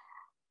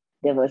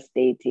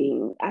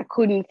devastating. I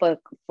couldn't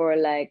for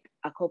like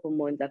a couple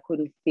months, I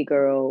couldn't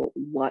figure out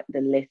what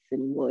the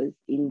lesson was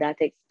in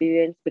that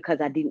experience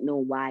because I didn't know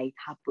why it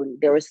happened.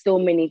 There were so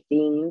many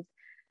things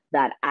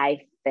that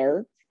I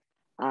felt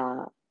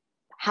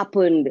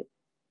happened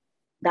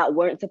that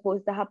weren't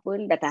supposed to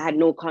happen, that I had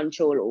no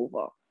control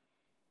over.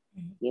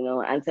 You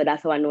know, and so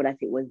that's how I know that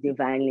it was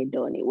divinely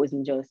done. It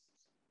wasn't just,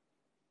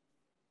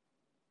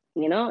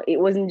 you know, it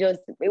wasn't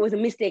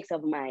mistakes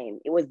of mine.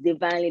 It was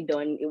divinely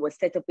done. It was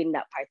set up in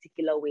that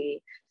particular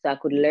way so I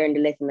could learn the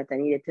lesson that I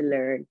needed to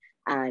learn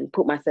and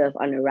put myself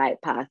on the right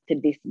path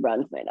to this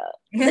bronze medal.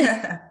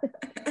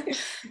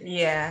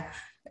 Yeah.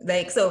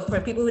 Like, so for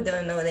people who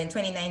don't know, in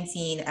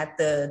 2019 at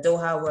the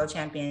Doha World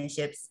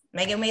Championships,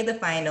 Megan made the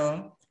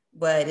final,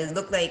 but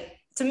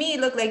to me, it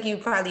looked like you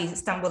probably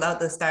stumbled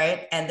out the start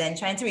and then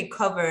trying to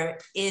recover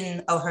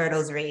in a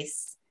hurdles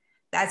race.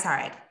 That's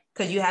hard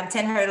because you have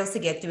 10 hurdles to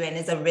get through and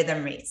it's a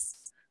rhythm race.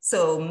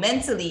 So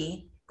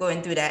mentally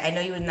going through that? I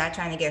know you were not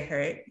trying to get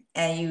hurt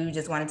and you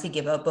just wanted to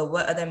give up, but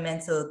what other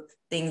mental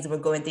things were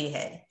going through your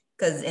head?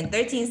 Because in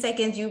 13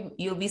 seconds,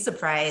 you'll be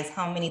surprised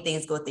how many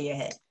things go through your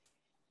head.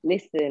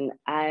 Listen,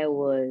 I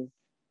was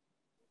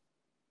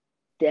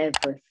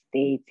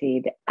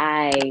devastated.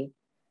 I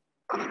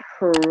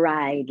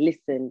cried.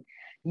 Listen,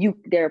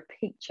 there are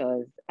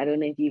pictures. I don't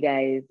know if you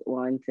guys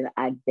want to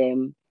add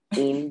them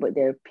in, but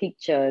there are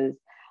pictures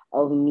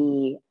of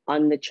me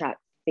on the track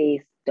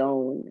face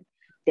down.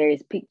 There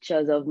is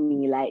pictures of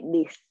me like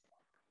this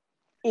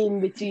in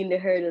between the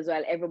hurdles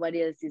while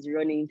everybody else is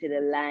running to the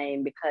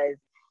line, because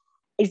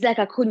it's like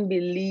I couldn't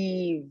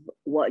believe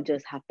what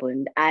just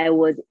happened. I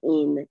was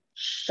in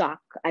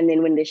shock. And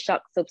then when the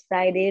shock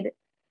subsided,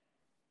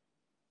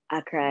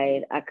 I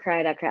cried. I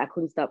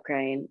couldn't stop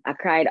crying. I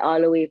cried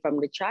all the way from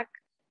the track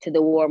to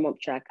the warm-up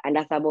track. And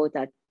that's about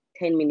a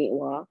 10-minute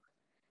walk.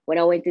 When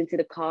I went into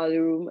the call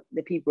room,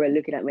 the people were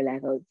looking at me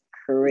like I was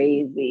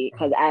crazy,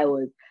 because I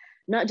was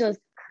not just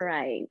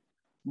crying,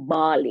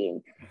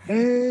 bawling.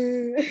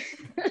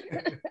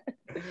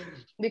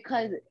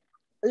 Because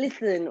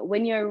listen,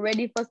 when you're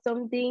ready for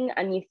something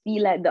and you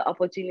feel like the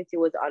opportunity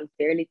was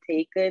unfairly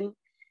taken,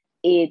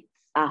 it's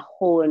a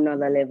whole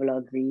nother level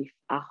of grief,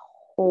 a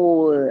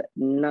whole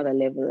nother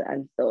level.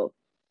 And so,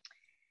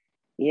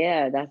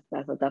 yeah, that's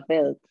what I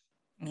felt.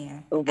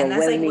 Yeah. And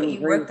that's like what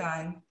you worked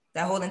on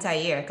that whole entire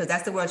year, because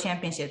that's the World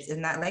Championships. It's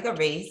not like a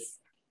race.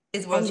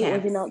 It's World Champs.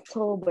 It was in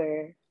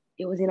October.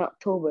 It was in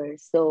October.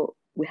 So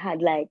we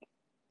had like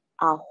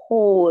a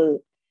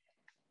whole...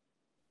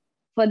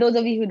 For those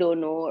of you who don't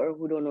know or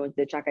who don't know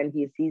the track and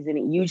field season,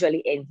 it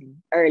usually ends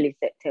in early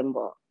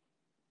September,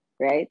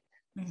 right?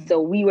 Mm-hmm. So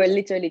we were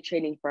literally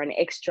training for an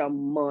extra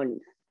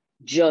month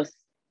just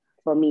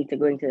for me to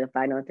go into the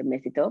final to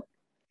mess it up.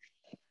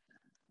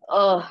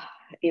 Oh,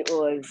 it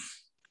was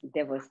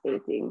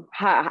devastating.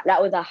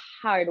 That was a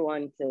hard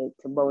one to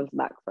bounce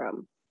back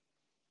from.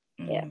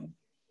 Mm-hmm. Yeah.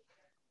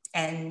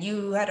 And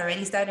you had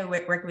already started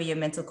working with your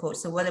mental coach.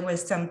 So what were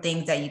some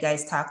things that you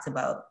guys talked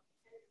about?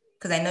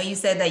 Because I know you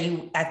said that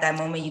you, at that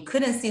moment, you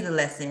couldn't see the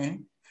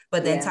lesson,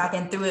 but then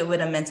talking through it with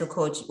a mental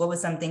coach, what were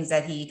some things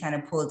that he kind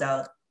of pulled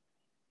out?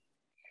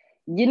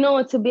 You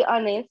know, to be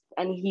honest,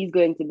 and he's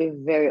going to be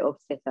very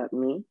upset at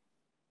me,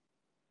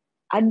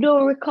 I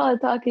don't recall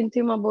talking to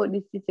him about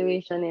this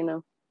situation, you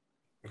know.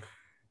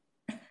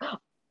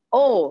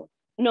 Oh,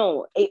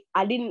 no,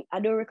 I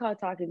don't recall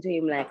talking to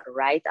him like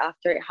right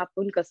after it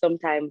happened, because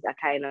sometimes I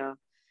kind of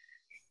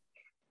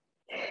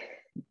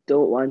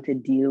don't want to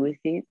deal with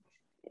it.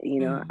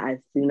 You know, as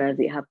soon as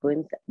it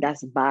happens.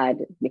 That's bad,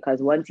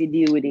 because once you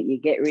deal with it, you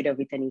get rid of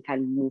it and you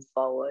can move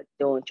forward.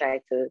 Don't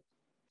try to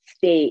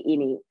stay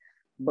in it.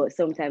 But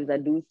sometimes I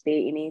do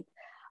stay in it.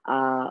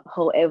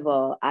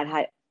 However,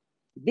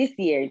 this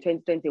year in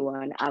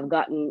 2021, I've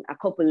gotten a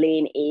couple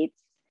lane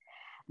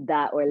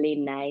 8s or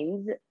lane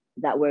 9s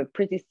that were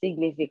pretty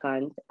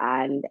significant.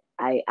 And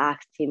I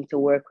asked him to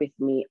work with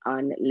me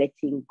on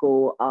letting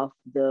go of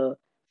the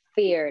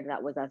fear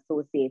that was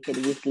associated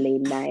with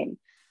lane 9.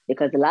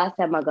 Because the last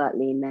time I got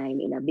lane 9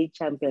 in a big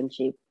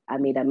championship, I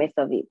made a mess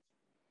of it,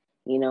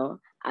 you know?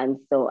 And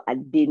so I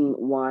didn't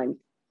want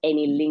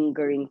any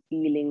lingering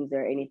feelings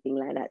or anything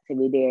like that to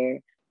be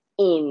there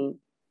in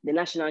the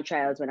national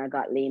trials when I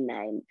got lane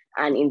 9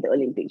 and in the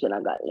Olympics when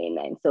I got lane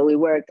 9. So we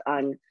worked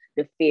on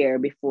the fear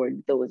before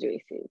those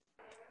races.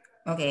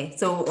 Okay,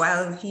 so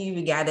while he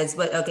regathers,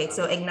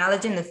 so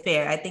acknowledging the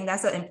fear, I think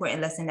that's an important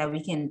lesson that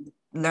we can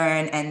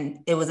learn, and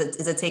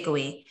it's a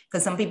takeaway,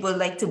 because some people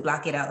like to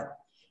block it out.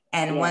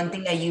 And one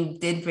thing that you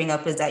did bring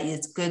up is that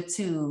it's good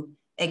to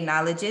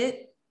acknowledge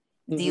it,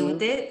 deal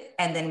with it,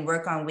 and then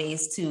work on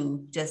ways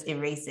to just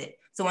erase it.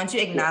 So once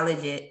you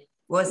acknowledge it,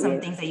 what are some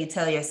things that you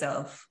tell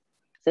yourself?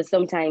 So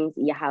sometimes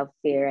you have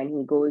fear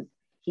and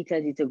he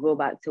tells you to go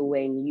back to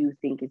when you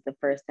think it's the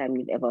first time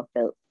you've ever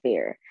felt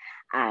fear.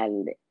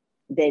 And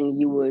then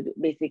you would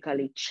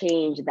basically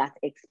change that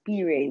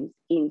experience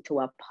into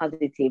a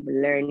positive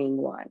learning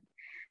one.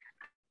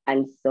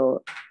 And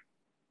so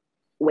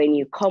when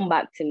you come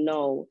back to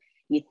know,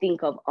 you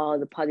think of all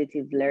the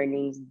positive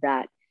learnings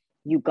that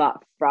you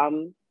got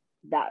from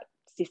that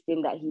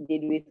system that he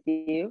did with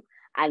you.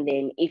 And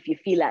then if you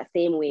feel that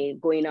same way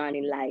going on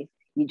in life,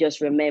 you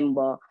just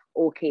remember,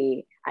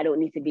 okay, I don't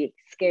need to be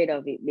scared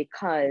of it,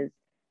 because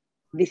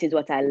this is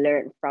what I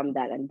learned from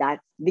that. And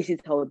this is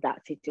how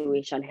that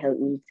situation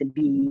helped me to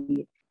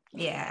be.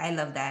 Yeah, I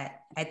love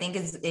that. I think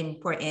it's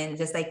important,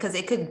 just like, because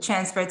it could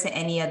transfer to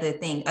any other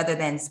thing other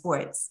than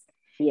sports.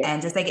 Yes,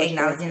 and just like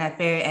acknowledging that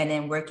fear and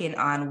then working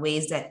on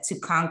ways to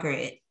conquer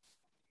it.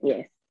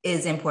 Yes,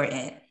 is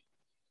important.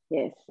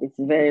 Yes, it's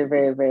very,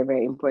 very, very,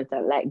 very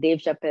important. Like Dave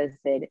Chappelle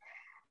said,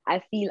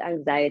 I feel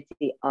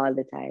anxiety all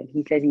the time.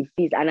 He says he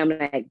feels, and I'm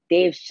like,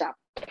 Dave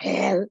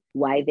Chappelle,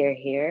 why they're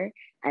here?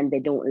 And they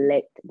don't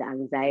let the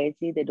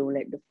anxiety, they don't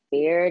let the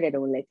fear, they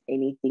don't let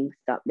anything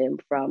stop them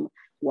from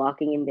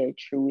walking in their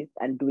truth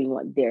and doing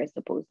what they're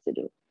supposed to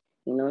do.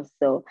 You know,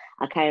 so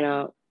I kind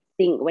of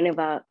think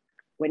whenever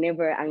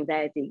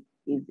anxiety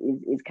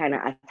is kind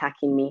of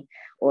attacking me,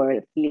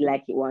 or feel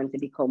like it wants to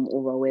become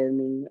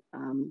overwhelming,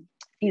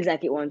 feels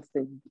like it wants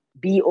to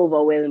be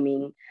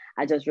overwhelming,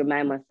 I just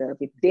remind myself,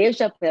 if Dave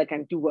Chappelle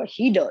can do what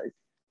he does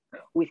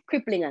with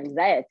crippling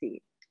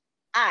anxiety,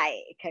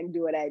 I can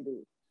do what I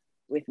do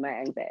with my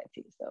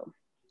anxiety. So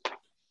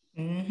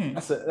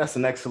that's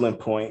an excellent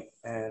point.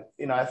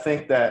 And I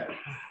think that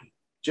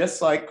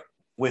just like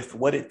with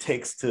what it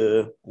takes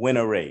to win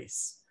a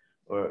race,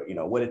 or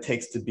what it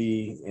takes to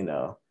be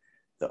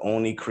the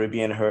only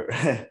Caribbean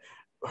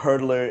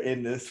hurdler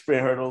in the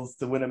sprint hurdles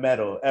to win a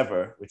medal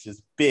ever, which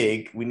is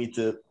big. We need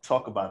to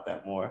talk about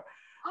that more.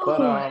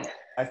 But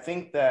I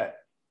think that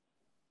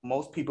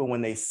most people,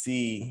 when they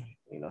see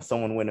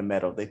someone win a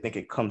medal, they think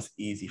it comes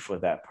easy for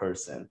that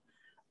person.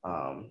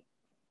 And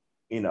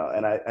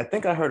I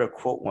think I heard a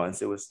quote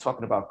once. It was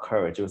talking about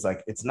courage. It was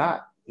like, it's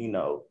not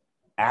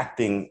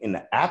acting in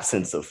the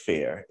absence of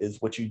fear,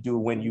 is what you do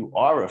when you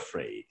are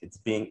afraid. It's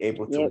being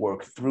able to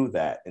work through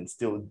that and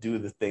still do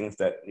the things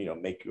that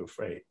make you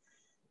afraid.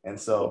 And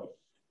so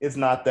it's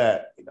not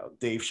that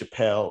Dave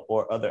Chappelle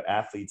or other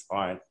athletes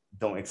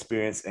don't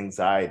experience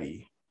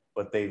anxiety,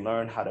 but they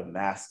learn how to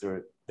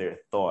master their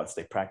thoughts.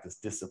 They practice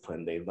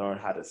discipline. They learn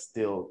how to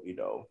still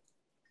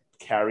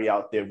carry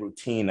out their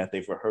routine that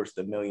they've rehearsed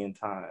a million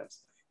times,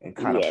 and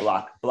kind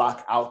of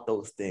block out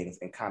those things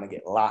and kind of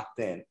get locked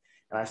in.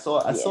 And I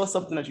saw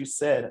something that you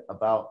said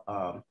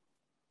about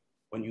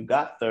when you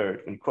got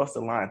third, when you crossed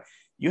the line,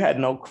 you had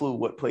no clue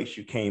what place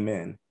you came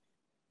in.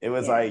 It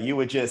was like you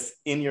were just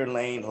in your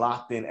lane,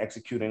 locked in,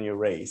 executing your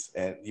race,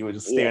 and you were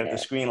just staring at the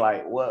screen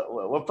like,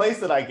 what place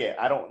did I get?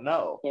 I don't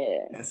know.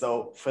 Yeah. And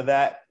so for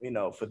that,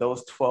 for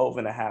those 12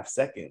 and a half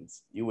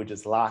seconds, you were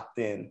just locked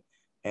in,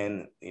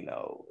 and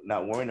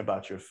not worrying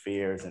about your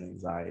fears and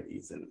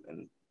anxieties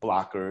and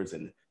blockers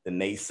and the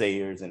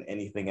naysayers and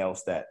anything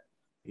else that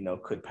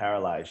could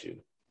paralyze you.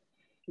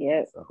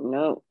 Yes,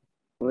 no,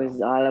 it was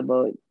all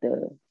about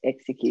the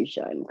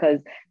execution.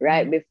 Because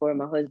right before,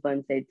 my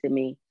husband said to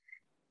me,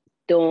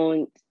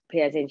 don't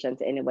pay attention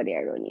to anybody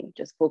around you.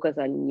 Just focus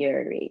on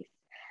your race.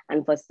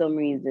 And for some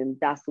reason,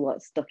 that's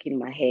what stuck in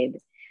my head.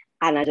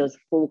 And I just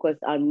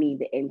focused on me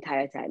the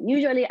entire time.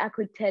 Usually I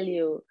could tell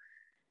you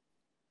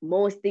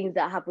most things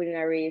that happen in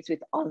a race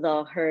with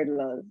other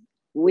hurdlers.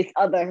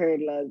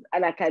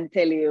 And I can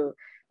tell you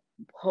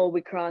how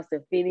we crossed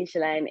the finish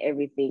line,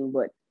 everything.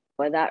 But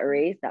for that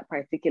race, that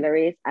particular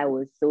race, I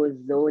was so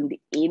zoned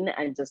in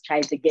and just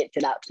trying to get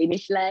to that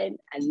finish line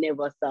and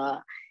never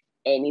saw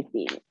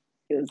anything.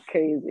 It was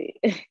crazy.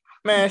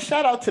 Man,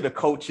 shout out to the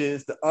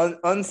coaches, the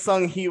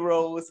unsung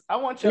heroes. I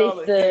want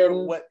y'all to hear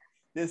what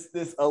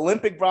this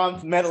Olympic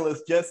bronze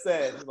medalist just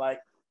said. Like,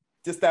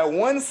 just that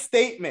one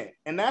statement.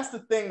 And that's the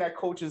thing that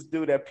coaches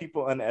do that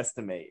people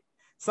underestimate.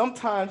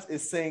 Sometimes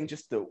it's saying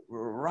just the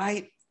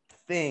right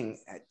thing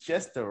at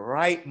just the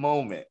right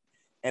moment,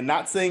 and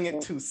not saying it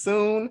too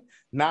soon,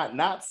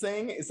 not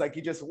saying it. It's like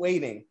you're just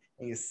waiting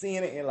and you're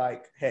seeing it. And you're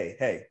like,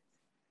 hey,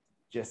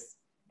 just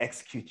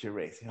execute your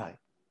race. You're like,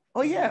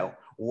 oh yeah,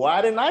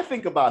 why didn't I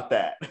think about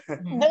that?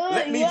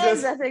 Let me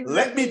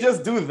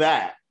just do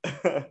that.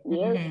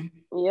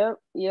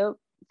 Yep.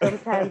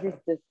 Sometimes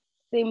it's the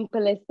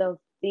simplest of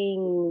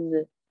things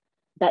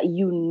that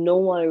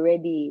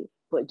already,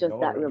 but just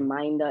that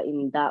reminder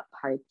in that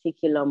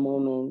particular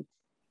moment,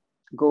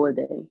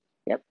 golden.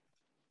 Yep.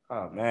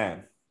 Oh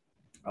man,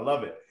 I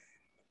love it.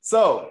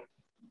 So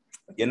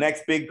your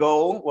next big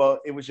goal, well,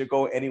 it was your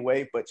goal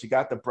anyway, but you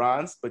got the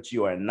bronze, but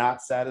you are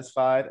not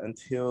satisfied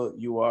until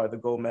you are the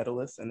gold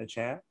medalist and the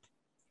champ.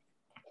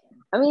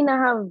 I mean,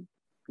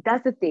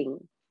 that's the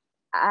thing.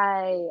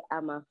 I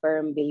am a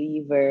firm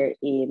believer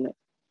in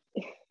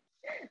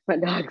my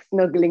dog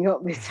snuggling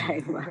up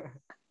beside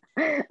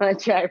my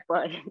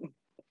tripod.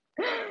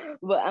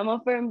 But I'm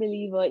a firm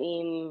believer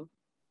in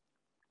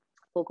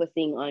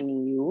focusing on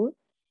you.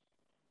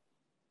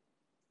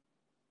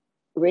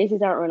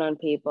 Races aren't run on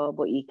paper,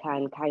 but you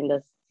can kind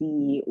of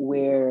see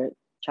where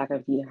track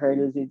and field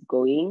hurdles is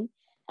going.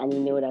 And you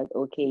know that,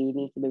 okay, you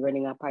need to be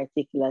running a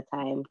particular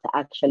time to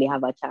actually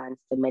have a chance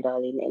to medal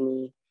in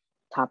any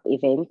top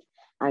event.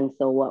 And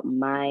so what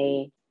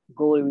my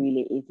goal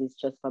really is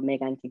just for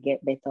Megan to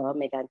get better,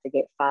 Megan to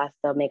get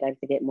faster, Megan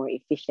to get more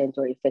efficient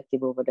or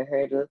effective over the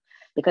hurdle.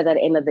 Because at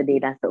the end of the day,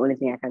 that's the only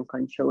thing I can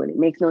control. It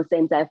makes no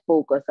sense I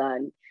focus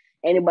on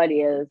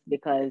anybody else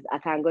because I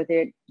can't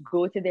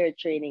go to their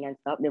training and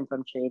stop them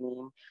from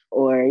training,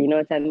 or you know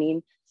what I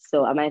mean?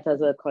 So I might as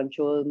well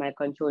control my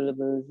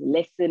controllables,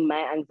 lessen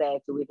my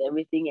anxiety with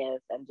everything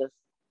else, and just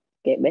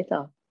get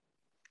better.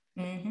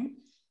 Mm-hmm.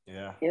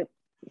 Yeah. Yep.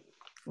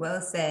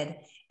 Well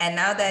said. And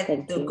now that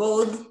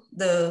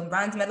the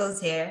bronze medal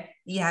is here,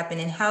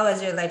 happening, how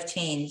has your life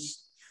changed?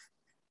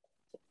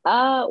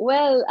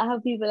 Well, I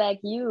have people like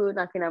you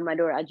knocking on my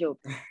door. I joke.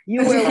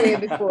 You were way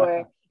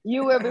before.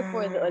 You were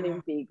before the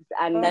Olympics,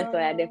 and that's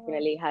why I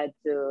definitely had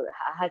to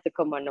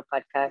come on the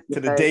podcast. To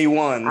the day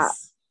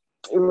ones.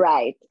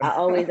 Right. I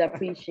always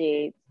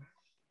appreciate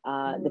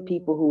the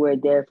people who were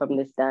there from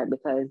the start,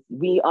 because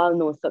we all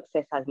know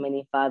success has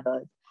many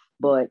fathers,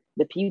 But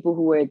the people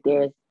who were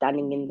there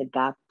standing in the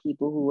gap,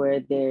 people who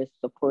were there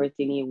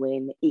supporting you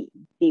when you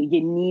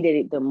needed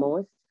it the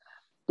most,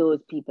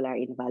 those people are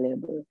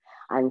invaluable.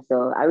 And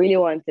so I really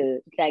want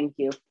to thank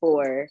you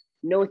for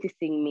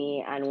noticing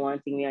me and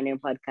wanting me on your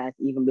podcast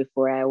even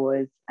before I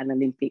was an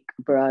Olympic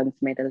bronze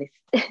medalist.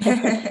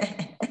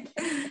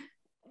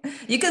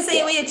 You can say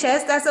it with your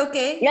chest, that's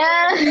okay.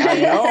 Yeah. I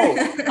know.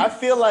 I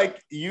feel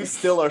like you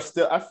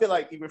I feel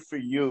like even for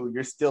you,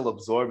 you're still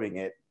absorbing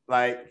it.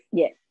 Like,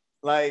 yeah.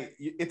 Like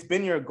it's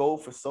been your goal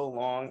for so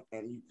long,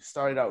 and you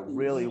started out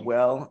really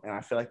well. And I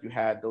feel like you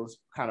had those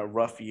kind of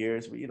rough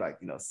years where you're like,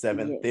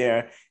 seventh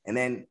there, and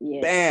then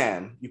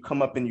bam, you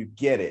come up and you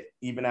get it,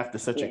 even after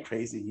such a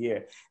crazy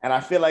year. And I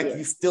feel like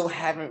you still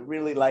haven't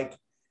really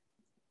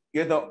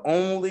you're the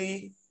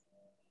only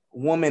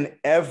woman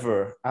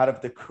ever out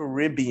of the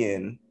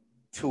Caribbean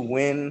to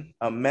win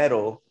a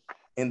medal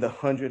in the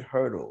 100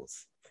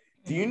 hurdles.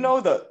 Do you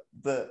know the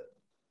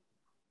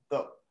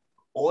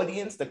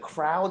audience, the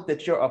crowd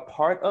that you're a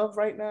part of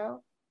right now?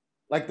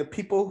 Like the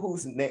people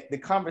the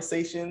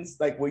conversations,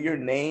 like where your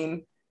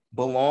name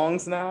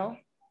belongs now?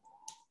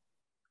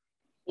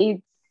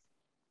 It's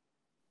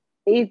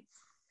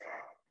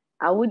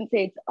I wouldn't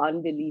say it's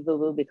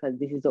unbelievable because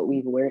this is what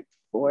we've worked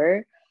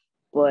for,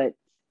 but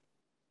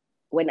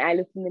when I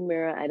look in the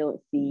mirror, I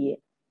don't see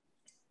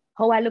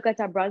how I look at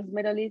a bronze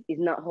medalist is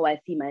not how I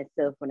see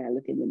myself when I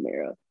look in the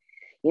mirror.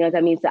 You know what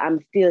I mean? So I'm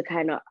still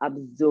kind of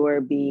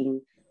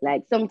absorbing.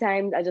 Like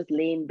sometimes I just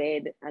lay in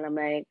bed and I'm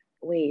like,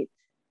 wait.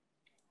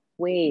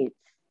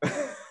 An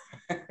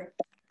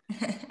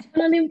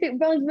Olympic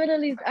bronze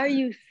medalist, are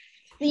you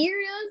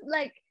serious?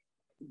 Like,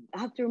 I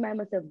have to remind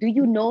myself, do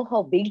you know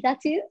how big that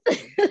is?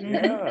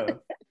 Yeah.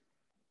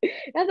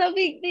 That's a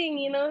big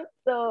thing,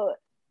 So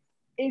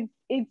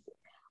it's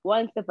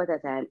one step at a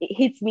time. It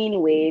hits me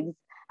in waves.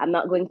 I'm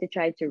not going to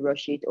try to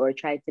rush it or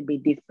try to be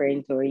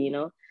different or,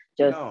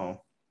 just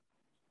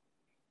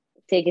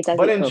take it as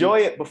but it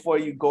enjoy comes. it before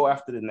you go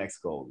after the next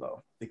goal,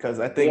 though, because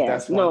I think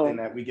that's one thing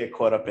that we get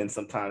caught up in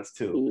sometimes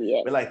too.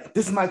 Yeah. We're like,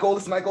 this is my goal,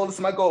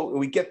 and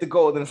we get the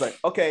goal, then it's like,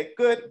 okay,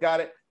 good, got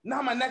it.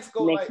 Now my next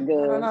goal,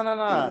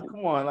 no.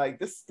 Come on, like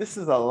this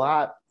is a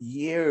lot,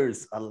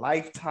 years, a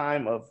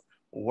lifetime of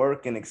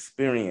work and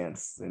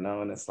experience,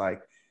 and it's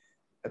like,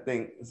 I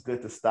think it's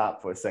good to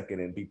stop for a second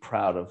and be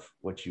proud of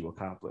what you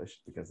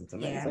accomplished because it's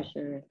amazing. Yeah, for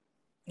sure.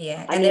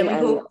 Yeah, and then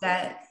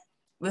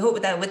we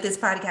hope that with this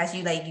podcast,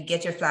 you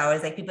get your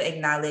flowers, like people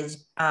acknowledge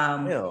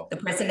the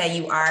person that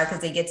you are because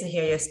they get to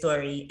hear your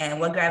story. And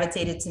what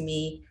gravitated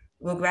me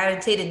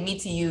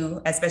to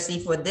you, especially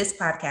for this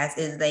podcast,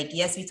 is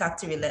yes, we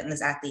talked to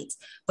relentless athletes,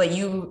 but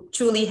you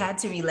truly had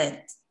to relent.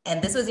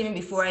 And this was even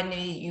before I knew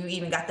you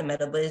even got the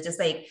medal, but it's just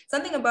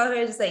something about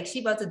her, just she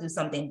about to do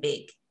something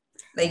big,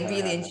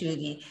 really and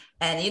truly.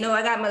 And,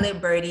 I got my little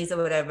birdies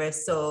or whatever.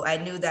 So I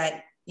knew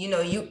that, you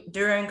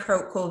during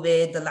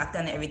COVID, the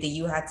lockdown and everything,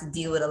 you had to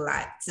deal with a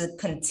lot to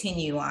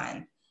continue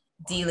on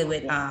dealing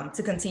with,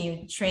 to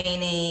continue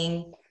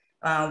training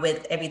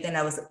with everything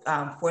that was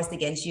forced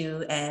against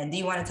you. And do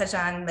you want to touch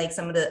on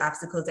some of the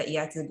obstacles that you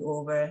had to go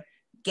over,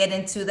 get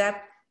into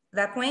that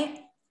point?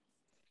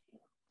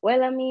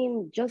 Well, I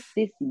mean, just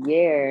this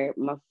year,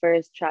 my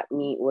first track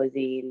meet was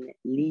in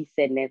Lisse,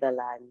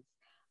 Netherlands,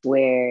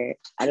 where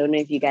I don't know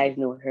if you guys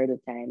know hurdle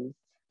times,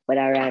 but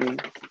I ran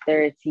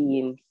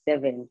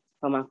 13.7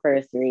 for my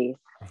first race.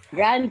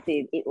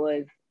 Granted, it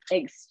was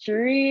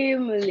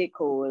extremely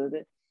cold,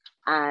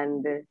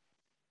 and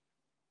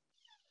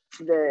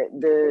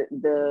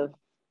the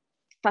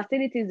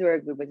facilities were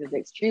good, but it was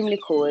extremely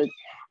cold.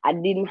 I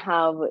didn't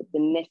have the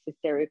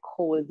necessary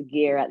cold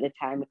gear at the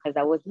time because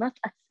I was not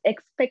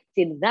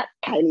expecting that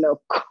kind of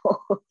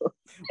cold.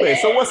 Wait,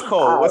 so what's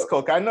cold? What's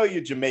cold? I know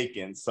you're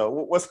Jamaican, so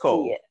what's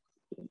cold? Yeah.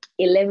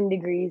 11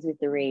 degrees with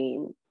the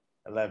rain.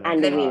 11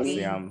 and the wind.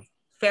 See,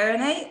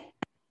 Fahrenheit?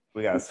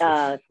 We got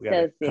to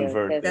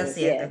convert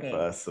Celsius, this for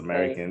us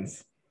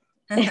Americans.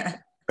 But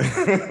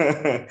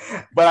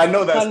I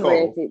know that's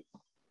cold.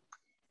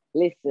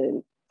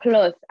 Listen,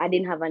 plus I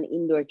didn't have an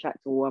indoor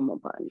track to warm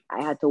up on.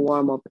 I had to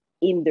warm up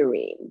in the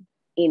rain,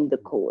 in the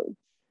cold.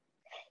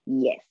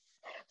 Yes.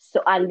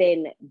 So, and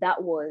then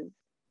that was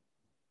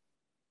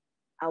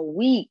a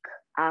week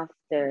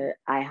after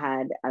I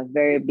had a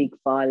very big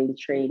fall in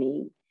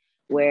training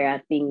where I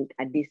think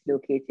I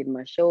dislocated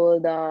my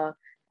shoulder.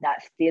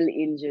 That's still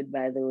injured,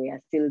 by the way. I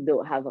still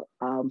don't have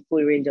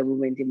full range of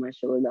movement in my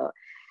shoulder.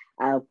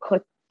 I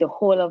cut the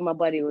whole of my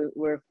body was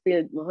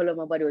filled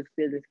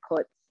with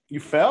cuts. You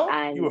fell?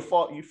 And you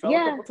fell a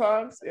couple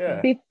times? Yeah.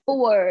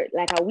 Before,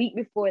 like a week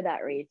before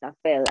that race, I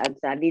fell. And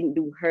so I didn't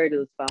do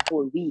hurdles for a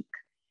whole week.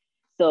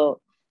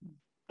 So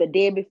the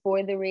day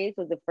before the race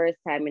was the first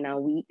time in a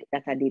week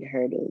that I did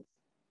hurdles.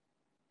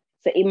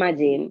 So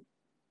imagine,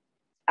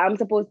 I'm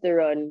supposed to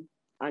run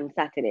on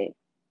Saturday.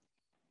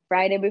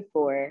 Friday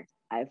before,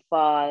 I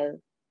fall,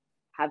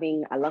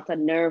 having a lot of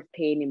nerve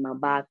pain in my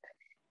back,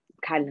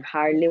 can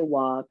hardly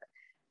walk,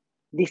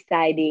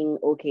 deciding,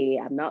 okay,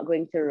 I'm not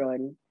going to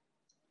run.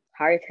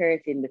 heart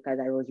hurting because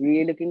I was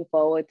really looking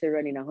forward to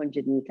running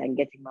 100 meters and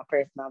getting my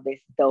personal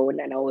best down,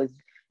 and I was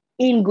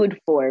in good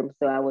form,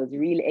 so I was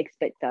really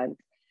expectant.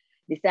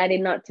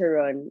 Decided not to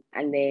run,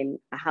 and then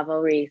I have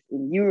a race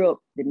in Europe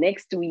the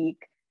next week,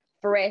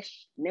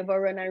 fresh,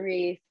 never run a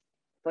race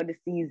for the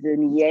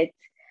season yet,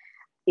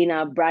 in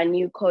a brand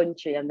new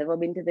country. I've never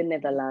been to the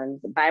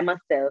Netherlands by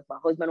myself. My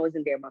husband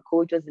wasn't there, my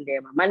coach wasn't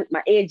there, my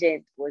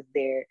agent was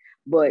there,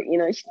 but you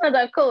know, she's not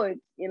a coach,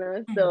 you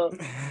know, so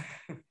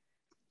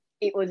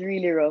it was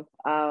really rough.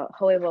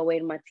 However,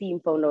 when my team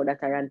found out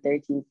that I ran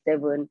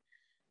 13.7,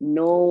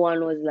 no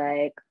one was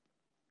like,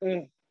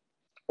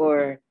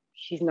 or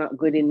she's not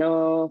good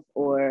enough,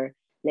 or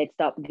let's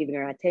stop giving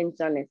her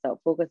attention, let's stop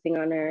focusing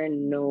on her.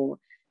 No,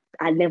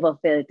 I never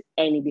felt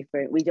any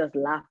different. We just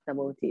laughed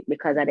about it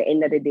because at the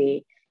end of the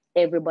day,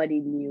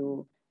 everybody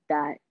knew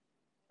that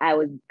I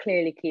was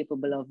clearly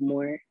capable of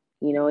more.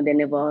 You know, they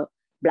never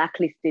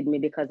blacklisted me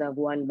because of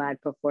one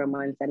bad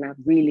performance. And I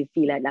really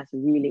feel like that's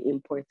really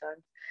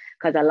important,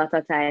 because a lot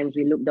of times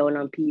we look down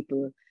on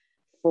people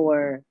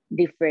for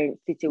different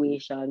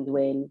situations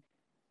when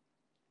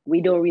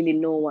we don't really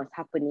know what's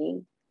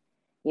happening.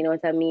 You know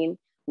what I mean?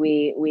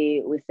 We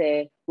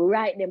say, we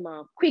write them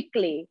off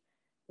quickly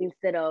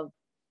instead of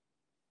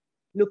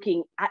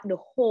looking at the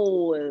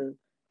whole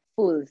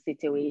full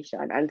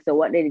situation. And so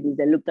what they did is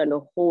they looked at the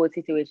whole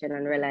situation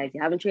and realized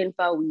you haven't trained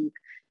for a week.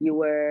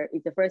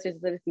 It's the first race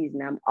of the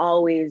season. I'm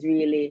always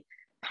really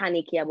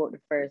panicky about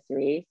the first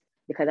race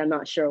because I'm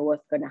not sure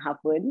what's going to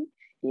happen,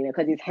 you know,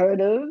 because it's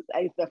hurdles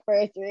and it's the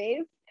first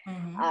race.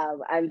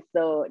 Mm-hmm. And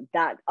so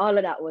that all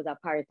of that was a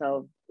part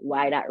of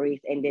why that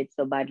race ended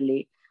so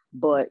badly.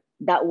 But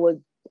that was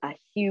a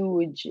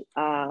huge,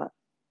 I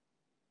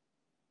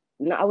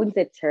wouldn't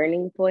say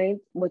turning point,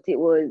 but it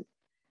was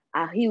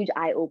a huge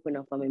eye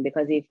opener for me,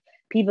 because if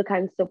people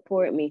can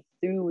support me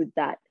through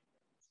that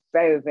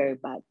very, very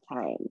bad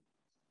time,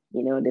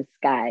 you know, the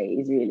sky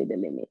is really the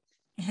limit.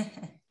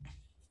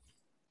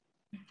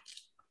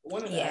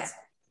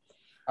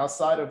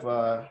 Outside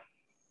of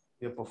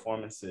your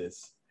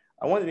performances,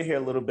 I wanted to hear a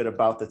little bit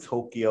about the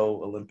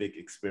Tokyo Olympic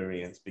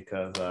experience,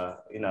 because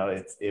you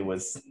know, it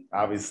was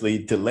obviously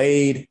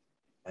delayed,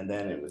 and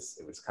then it was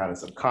kind of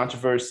some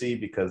controversy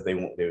because they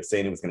were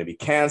saying it was going to be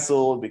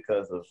canceled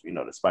because of, you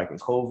know, the spike in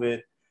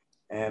COVID.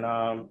 And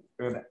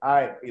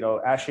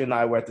Ashley and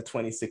I were at the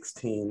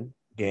 2016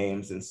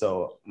 games, and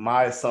so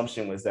my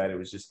assumption was that it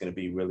was just going to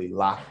be really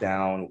locked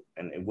down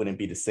and it wouldn't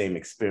be the same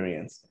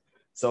experience.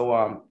 So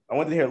I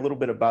wanted to hear a little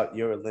bit about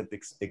your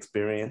Olympics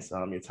experience,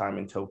 your time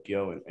in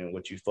Tokyo, and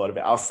what you thought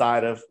about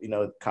outside of, you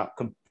know,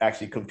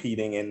 actually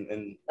competing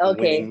and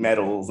winning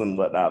medals and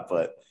whatnot.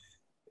 But,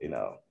 you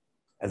know,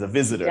 as a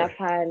visitor.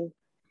 Japan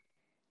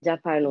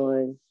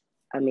was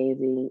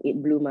amazing.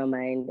 It blew my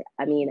mind.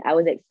 I mean, I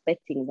was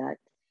expecting that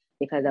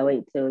because I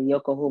went to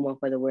Yokohama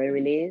for the World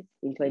Relays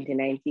in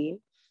 2019,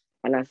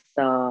 and I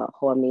saw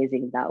how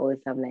amazing that was.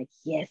 I'm like,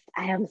 yes,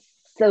 I am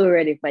so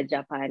ready for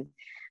Japan.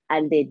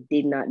 And they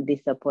did not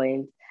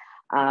disappoint.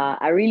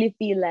 I really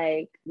feel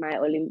like my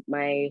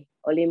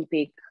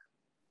Olympic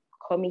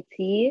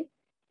committee,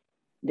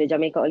 the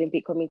Jamaica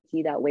Olympic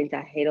Committee that went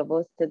ahead of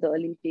us to the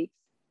Olympics,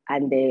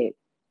 and we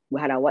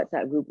had a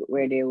WhatsApp group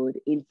where they would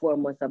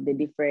inform us of the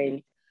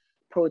different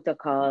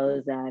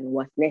protocols and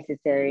what's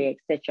necessary,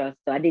 etc.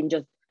 So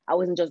I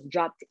wasn't just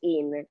dropped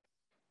in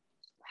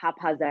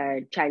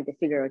haphazard trying to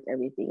figure out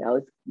everything. I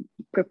was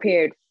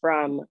prepared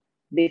from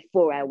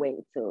before I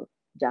went to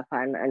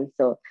Japan, and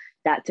so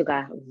that took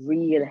a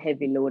real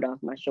heavy load off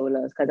my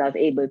shoulders, because I was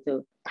able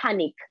to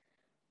panic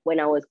when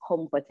I was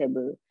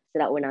comfortable, so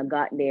that when I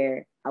got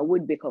there I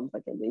would be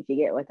comfortable, if you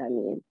get what I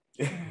mean.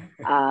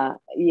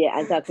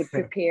 And so I could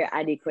prepare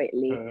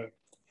adequately.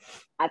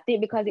 I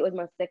think because it was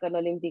my second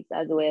Olympics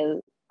as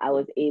well, I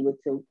was able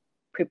to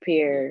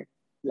prepare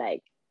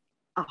like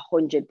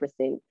 100%.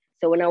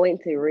 So when I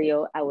went to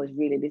Rio, I was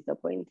really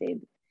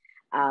disappointed,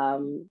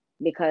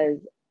 because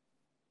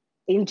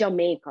in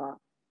Jamaica,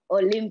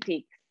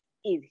 Olympics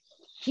is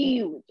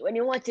huge. When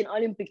you're watching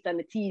Olympics on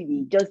the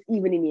TV, just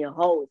even in your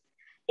house,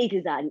 it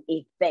is an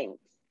event.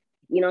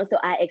 You know, so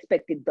I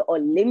expected the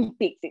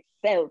Olympics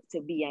itself to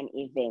be an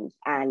event.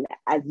 And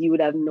as you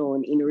would have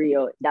known in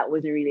Rio, that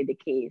wasn't really the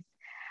case.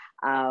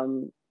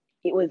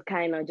 It was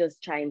kind of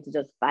just trying to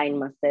just find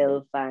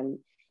myself and,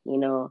 you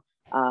know,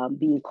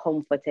 being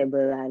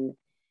comfortable and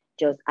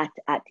just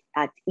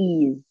at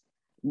ease.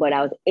 But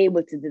I was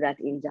able to do that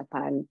in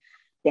Japan.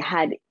 They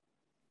had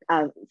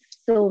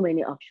so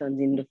many options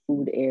in the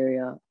food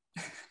area,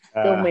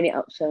 so many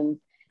options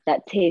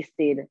that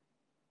tasted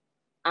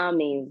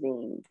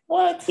amazing.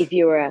 What? If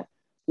you were,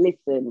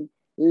 listen,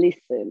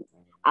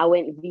 I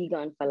went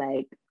vegan for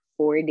like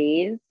 4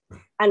 days,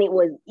 and it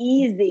was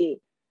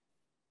easy.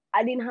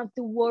 I didn't have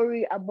to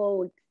worry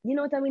about, you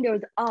know what I mean? There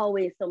was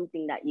always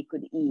something that you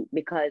could eat,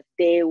 because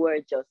they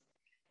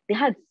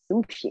had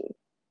sushi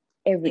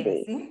every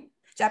day.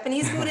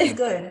 Japanese food is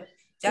good.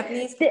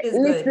 Japanese food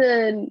is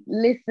good.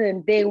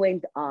 Listen, they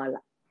went all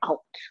out.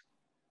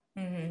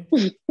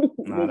 Mm-hmm.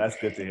 No, that's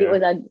good to hear.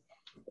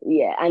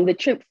 Yeah, and the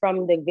trip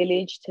from the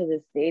village to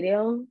the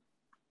stadium,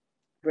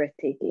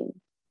 breathtaking.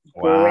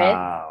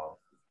 Wow.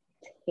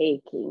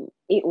 Breathtaking.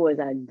 It was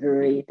a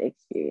great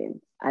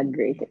experience.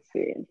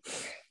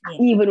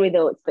 Even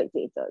without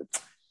spectators.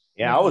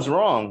 Yeah, I was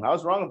wrong.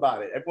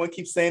 About it. Everyone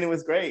keeps saying it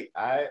was great.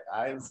 I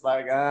was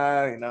like,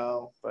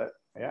 but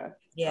yeah.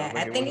 Yeah,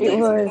 I think the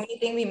only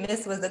thing we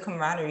missed was the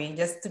camaraderie,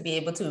 just to be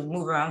able to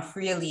move around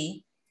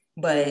freely.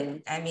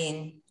 But I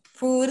mean,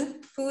 food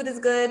is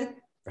good.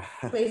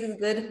 Place is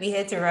good. We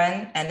had to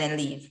run and then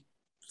leave.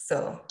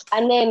 So.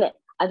 And then,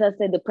 as I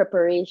said, the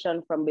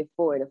preparation from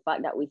before, the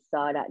fact that we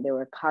saw that there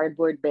were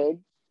cardboard beds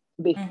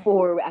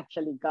before we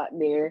actually got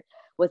there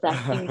was a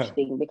huge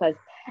thing, because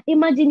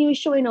imagine you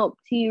showing up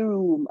to your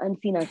room and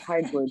seeing a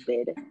cardboard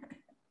bed.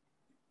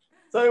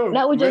 So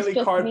that was really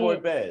just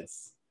cardboard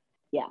beds.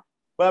 Yeah.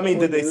 But I mean,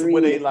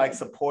 were they like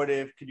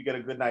supportive? Could you get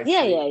a good night's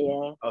sleep?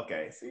 Yeah.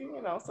 Okay. See,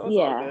 so it's all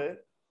good.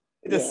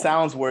 It just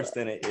sounds worse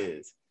than it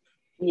is.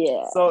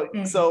 Yeah.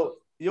 So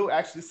you'll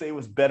actually say it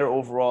was better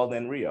overall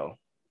than Rio?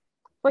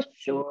 For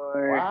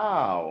sure.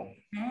 Wow.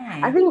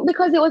 I think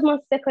because it was my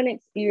second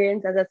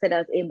experience, as I said, I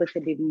was able to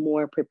be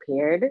more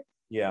prepared.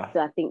 Yeah. So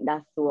I think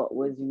that's what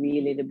was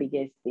really the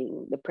biggest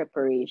thing, the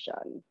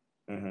preparation.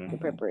 The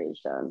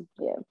preparation.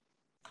 Yeah.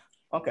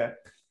 Okay.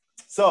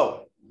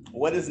 So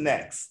what is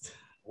next?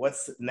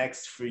 What's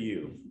next for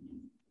you?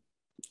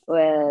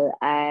 Well,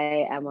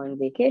 I am on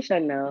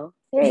vacation now.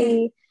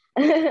 Hey.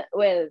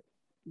 Well,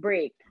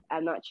 break.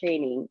 I'm not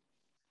training.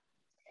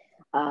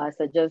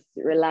 So just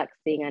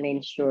relaxing and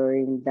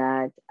ensuring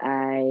that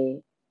I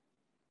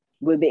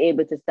will be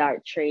able to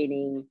start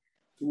training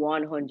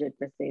 100%.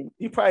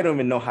 You probably don't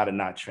even know how to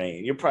not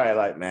train. You're probably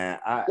like, man,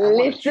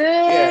 listen.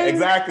 Yeah,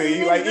 exactly.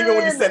 You like, even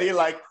when you said it, you're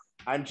like,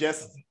 I'm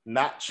just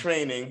not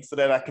training so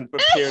that I can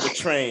prepare to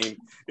train.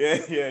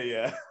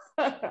 Yeah.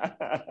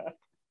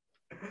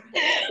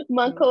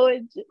 My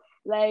coach,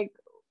 like,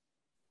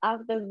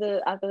 after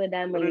the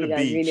Diamond League, I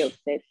was really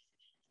upset.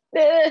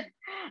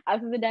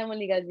 After the Diamond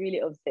League, I was really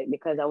upset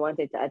because I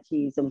wanted to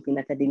achieve something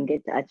that I didn't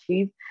get to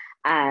achieve.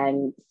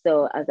 And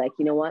so I was like,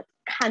 you know what?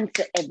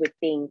 Cancel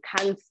everything.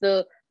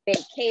 Cancel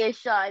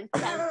vacation.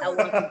 I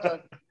want to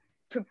just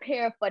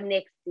prepare for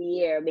next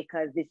year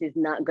because this is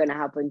not going to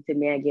happen to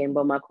me again.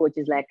 But my coach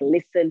is like,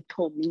 listen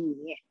to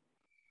me.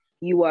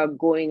 You are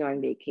going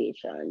on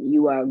vacation.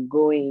 You are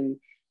going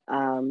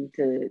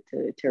to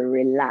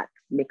relax,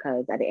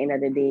 because at the end of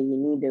the day, you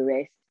need the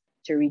rest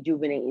to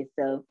rejuvenate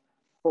yourself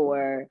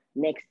for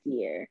next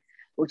year,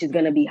 which is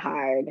going to be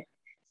hard.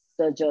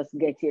 So just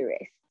get your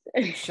rest.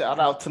 Shout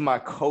out to my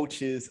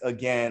coaches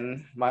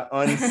again, my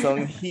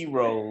unsung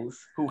heroes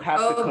who have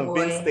to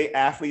convince their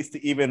athletes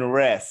to even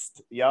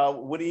rest.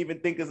 Y'all wouldn't even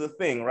think it's a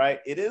thing, right?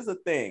 It is a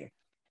thing.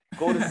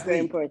 Go to sleep. Very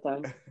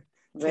important.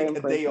 Take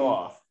a day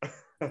off.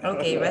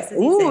 Okay, rest is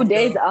essential.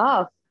 Days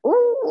off.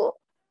 Ooh.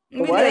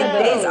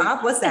 Days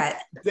off? What's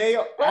that? Day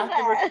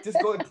after, just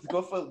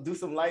do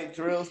some light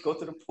drills, go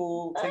to the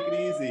pool, take it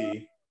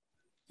easy.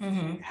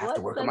 Mm-hmm. I have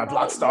to work on my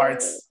block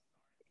starts.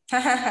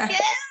 Yes.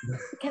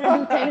 Can I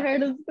do 10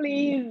 hurdles,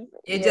 please?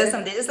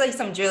 Just like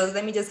some drills.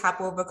 Let me just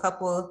hop over a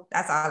couple.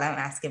 That's all I'm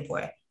asking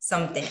for.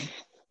 Something.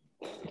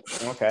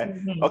 Okay.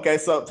 Okay.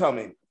 So tell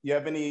me, you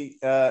have any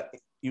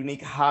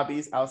unique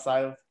hobbies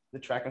outside of the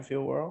track and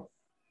field world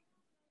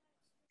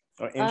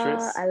or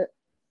interests?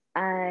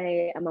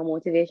 I am a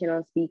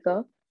motivational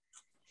speaker.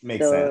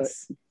 Makes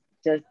sense.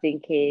 Just in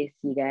case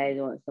you guys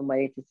want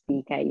somebody to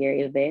speak at your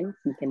event,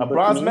 you can. A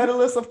bronze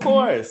medalist, of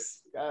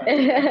course.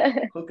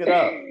 Hook it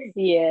up.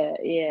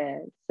 Yeah.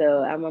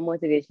 So I'm a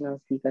motivational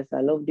speaker. So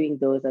I love doing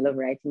those. I love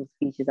writing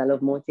speeches. I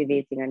love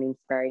motivating and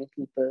inspiring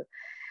people.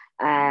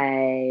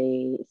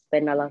 I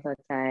spend a lot of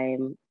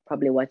time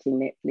probably watching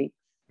Netflix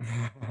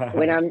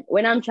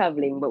when I'm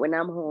traveling, but when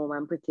I'm home,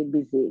 I'm pretty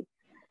busy.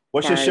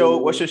 What's your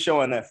show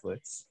on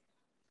Netflix?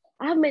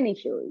 I have many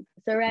shows.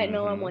 So right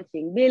now I'm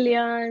watching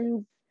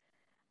Billions.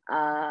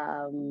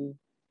 I'm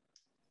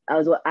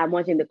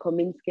watching the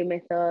Kominsky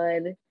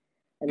Method.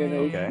 I don't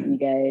know if you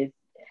guys.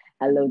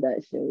 I love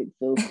that show. It's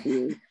so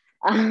cool.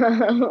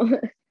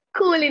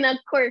 Cool in a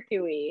quirky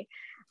way.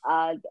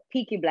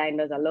 Peaky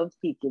Blinders. I love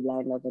Peaky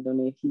Blinders. I don't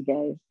know if you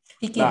guys.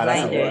 Peaky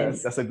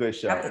Blinders. That's a good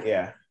show.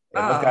 Yeah.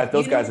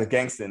 Those guys are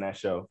gangster in that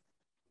show.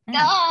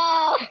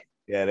 Oh!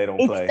 Yeah, they don't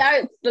play. It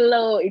starts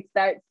slow.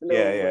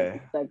 Yeah.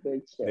 It's a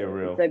good show. They're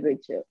real. It's a good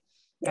show.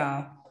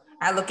 Oh,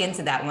 I'll look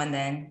into that one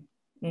then.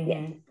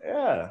 Mm-hmm.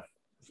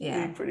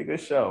 Yeah. Pretty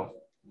good show.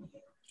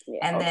 Yeah.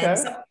 And then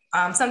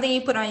something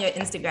you put on your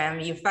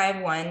Instagram, you're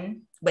 5'1",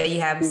 but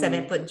you have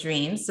 7-foot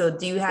dreams. So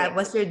do you have,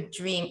 what's your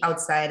dream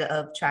outside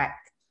of track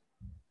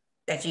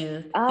that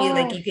you feel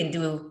like you can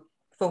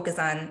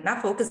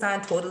not focus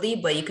on totally,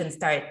 but you can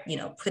start,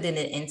 putting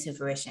it into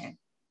fruition?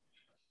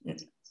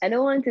 I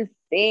don't want to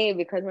say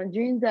because my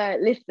dreams are,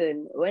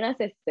 listen, when I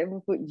say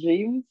 7-foot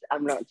dreams,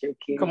 I'm not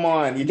joking. Come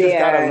on, you just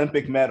got an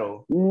Olympic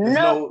medal.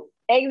 No,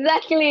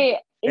 exactly.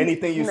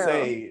 Anything you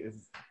say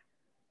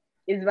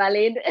is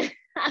valid.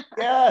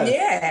 Yes.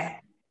 Yeah.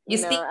 You're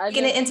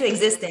speaking it into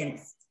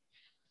existence.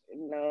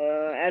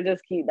 No, I'll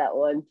just keep that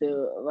one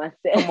to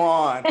myself.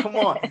 Come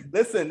on.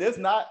 Listen, there's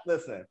not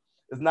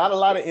a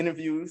lot of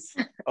interviews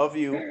of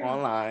you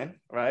online,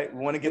 right?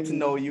 We want to get to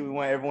know you. We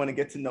want everyone to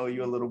get to know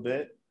you a little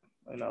bit,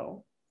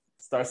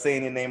 start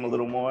saying your name a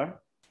little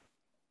more.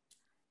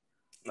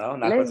 No,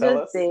 not gonna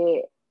tell us.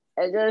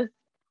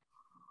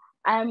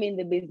 I'm in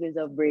the business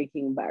of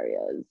breaking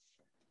barriers.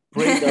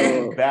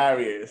 Breaking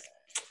barriers.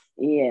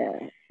 Yeah.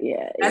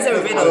 That's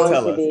a riddle.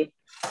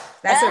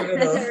 That's a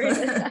riddle.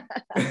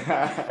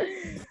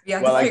 We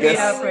have to figure it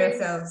out for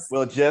ourselves.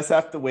 We'll just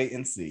have to wait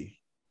and see.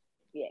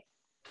 Yeah.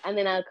 And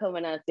then I'll come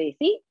and I'll say,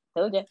 see,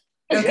 told you.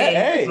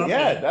 Okay.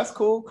 Yeah, that's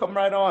cool. Come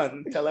right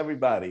on. Tell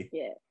everybody.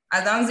 Yeah.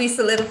 As long as we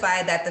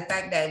solidify that the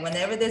fact that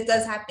whenever this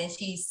does happen,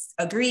 she's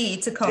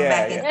agreed to come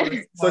back.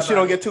 And so she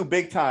don't get too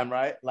big time,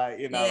 right? Like,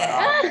 like, oh,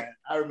 man.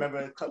 I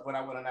remember when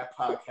I went on that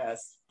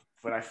podcast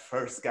when I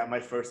first got my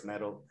first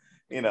medal,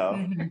 Yeah.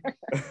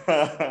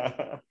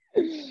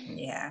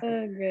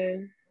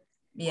 Okay.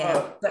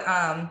 Yeah. But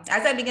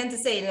as I began to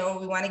say,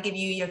 we want to give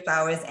you your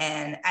flowers,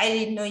 and I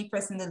didn't know you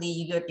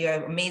personally. You're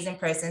an amazing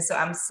person. So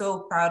I'm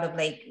so proud of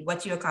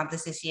what you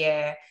accomplished this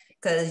year,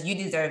 because you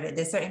deserve it.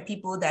 There's certain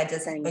people that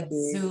just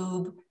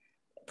exude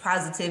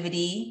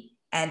positivity,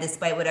 and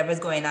despite whatever's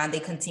going on, they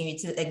continue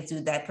to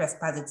exude that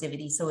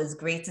positivity. So it's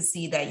great to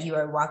see that you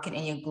are walking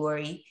in your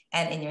glory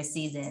and in your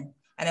season.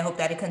 And I hope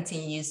that it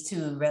continues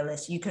to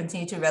relish. You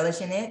continue to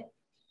relish in it.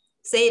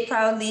 Say it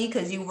proudly,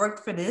 because you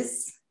worked for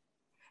this.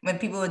 When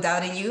people were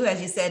doubting you,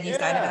 as you said, you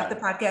started off the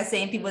podcast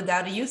saying people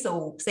doubted you.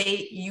 So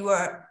say you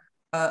are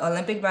an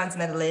Olympic bronze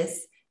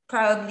medalist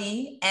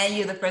proudly, and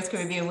you're the first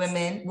Caribbean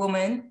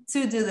woman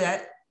to do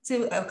that,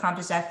 to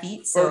accomplish that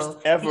feat.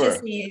 So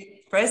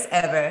first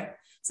ever.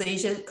 So you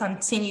should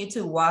continue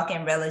to walk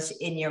and relish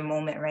in your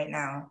moment right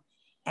now.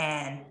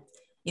 And,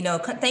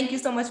 thank you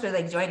so much for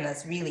joining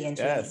us, really and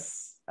truly.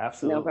 Yes,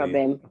 absolutely. No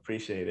problem.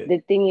 Appreciate it. The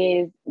thing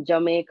is,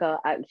 Jamaica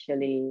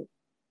actually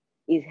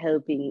is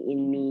helping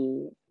in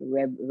me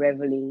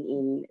reveling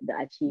in the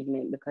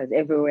achievement, because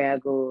everywhere I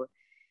go,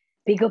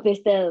 pick up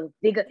yourself,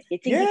 you think you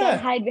can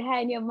hide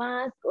behind your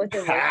mask,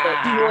 whatever. So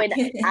even when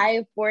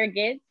I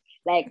forget,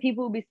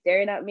 people will be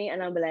staring at me,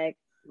 and I'll be like,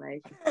 why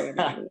is she staring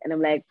at me? And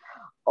I'm like,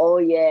 oh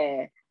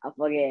yeah, I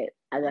forget,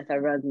 I got a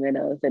bronze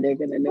medal, so they're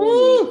gonna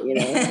know me,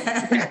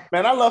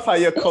 Man, I love how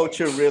your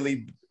culture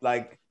really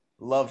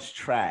loves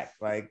track.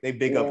 They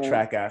big up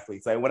track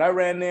athletes. When I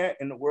ran there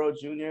in the World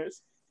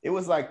Juniors, it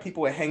was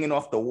people were hanging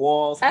off the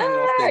walls, hanging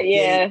off their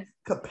gate,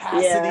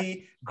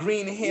 capacity,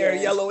 green hair,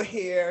 yellow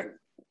hair,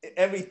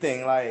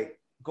 everything,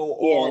 go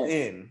all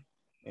in,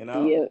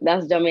 Yeah,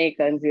 that's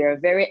Jamaicans. We are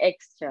very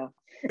extra.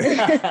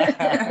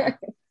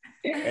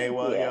 Hey,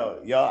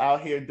 well, y'all out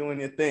here doing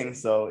your thing,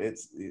 so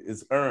it's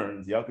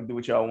earned. Y'all can do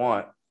what y'all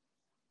want.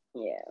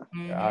 Yeah.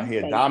 You're out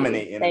here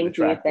dominating in the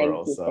track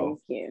world.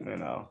 So,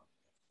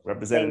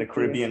 representing the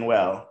Caribbean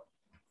well.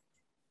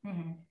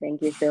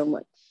 Thank you so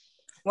much.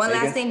 One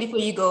last thing before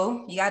you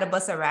go, you got to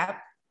bust a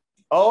rap.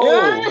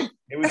 Oh,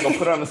 here we go.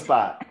 Put her on the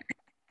spot.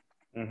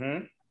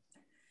 See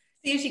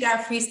if she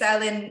got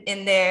freestyling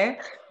in there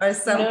or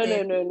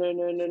something.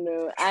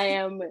 No. I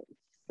am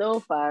so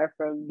far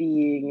from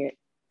being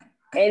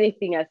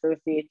anything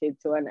associated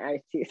to an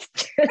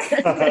artist.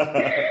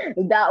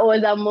 That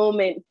was a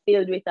moment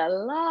filled with a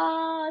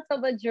lot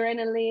of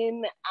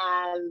adrenaline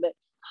and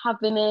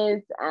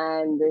happiness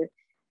and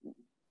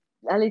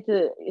a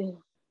little...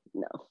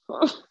 No,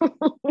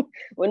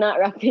 we're not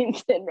rapping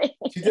today.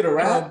 She did a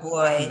rap. Oh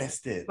boy, I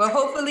missed it. Well,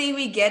 hopefully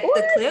we get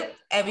the clip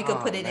and we can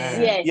put it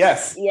in.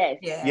 Yes.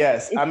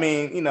 I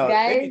mean,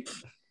 guys,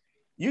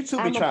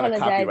 YouTube be trying to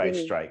copyright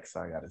strikes.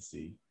 So I gotta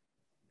see.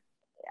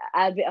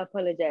 I'll be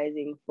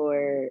apologizing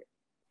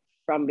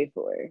from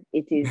before.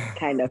 It is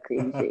kind of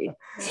cringy.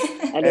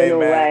 I don't know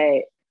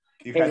why.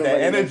 You've had that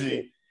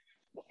energy.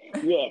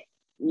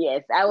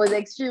 Yes. I was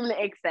extremely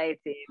excited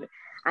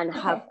and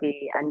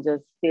happy and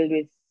just filled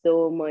with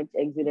so much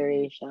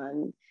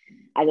exhilaration.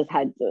 I just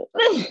had to.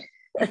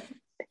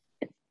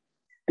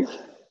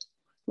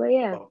 But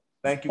yeah. Well,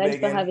 thanks Megan.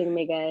 For having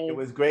me, guys. It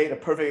was great. A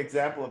perfect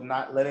example of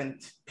not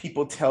letting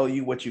people tell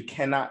you what you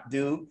cannot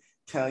do,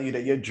 telling you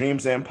that your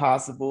dreams are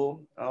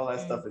impossible. All that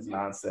stuff is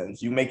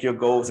nonsense. You make your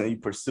goals and you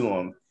pursue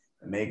them.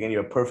 And Megan,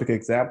 you're a perfect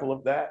example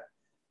of that.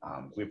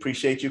 We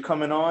appreciate you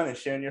coming on and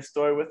sharing your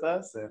story with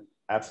us, and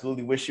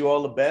absolutely wish you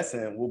all the best.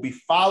 And we'll be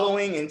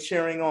following and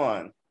cheering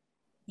on.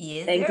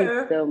 Yes, thank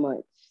you so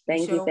much.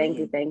 Thank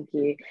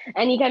you.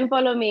 And you can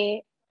follow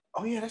me.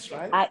 Oh yeah, that's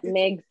right. At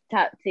Megs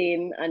Tapped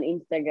In on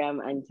Instagram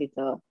and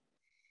Twitter.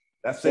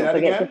 Don't forget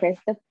again. To press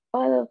the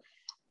follow.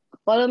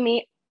 Follow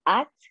me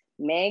at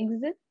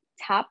Megs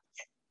Tapped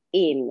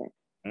In.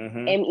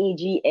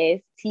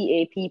 MEGSTAPPEDIN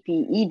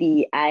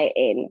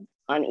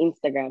on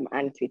Instagram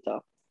and Twitter.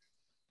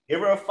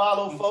 Give her a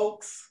follow,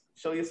 folks.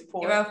 Show your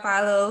support. Give her a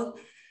follow.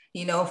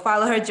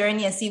 Follow her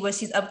journey and see what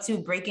she's up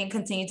to,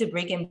 continue to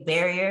breaking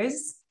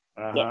barriers.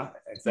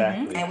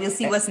 Exactly. And we'll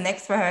see what's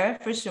next for her,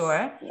 for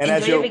sure. And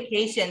enjoy your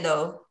vacation,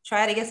 though.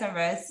 Try to get some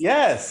rest.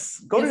 Yes.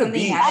 Go to the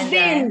beach.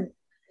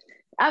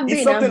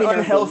 Eat something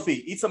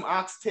unhealthy. Eat some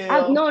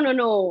oxtail.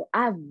 No.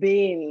 I've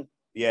been.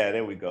 Yeah,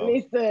 there we go.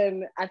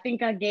 Listen, I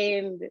think I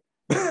gained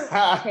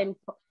 10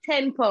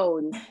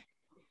 pounds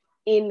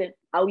in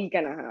a week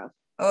and a half.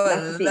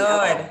 Oh,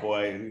 Lord. Oh,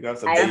 boy. You got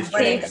some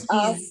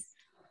cheese.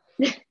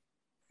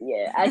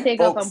 Yeah, I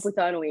take off and put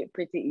on weight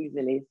pretty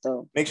easily.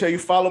 So make sure you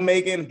follow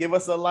Megan, give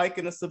us a like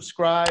and a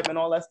subscribe and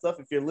all that stuff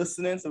if you're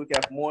listening, so we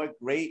can have more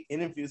great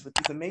interviews with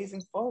these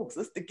amazing folks.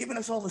 They're giving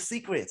us all the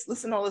secrets.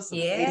 Listen to all this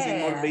amazing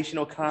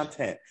motivational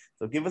content.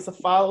 So give us a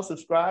follow,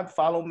 subscribe,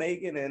 follow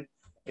Megan, and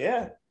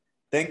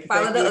thank you.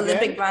 Follow the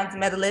Olympic bronze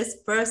medalist,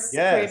 first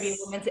Caribbean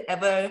woman to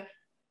ever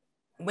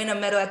win a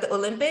medal at the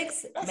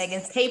Olympics.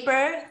 Megan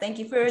Taper, thank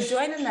you for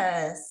joining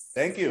us.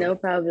 Thank you. No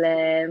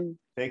problem.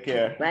 Take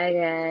care. Bye,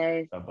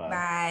 guys. Bye-bye.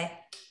 Bye.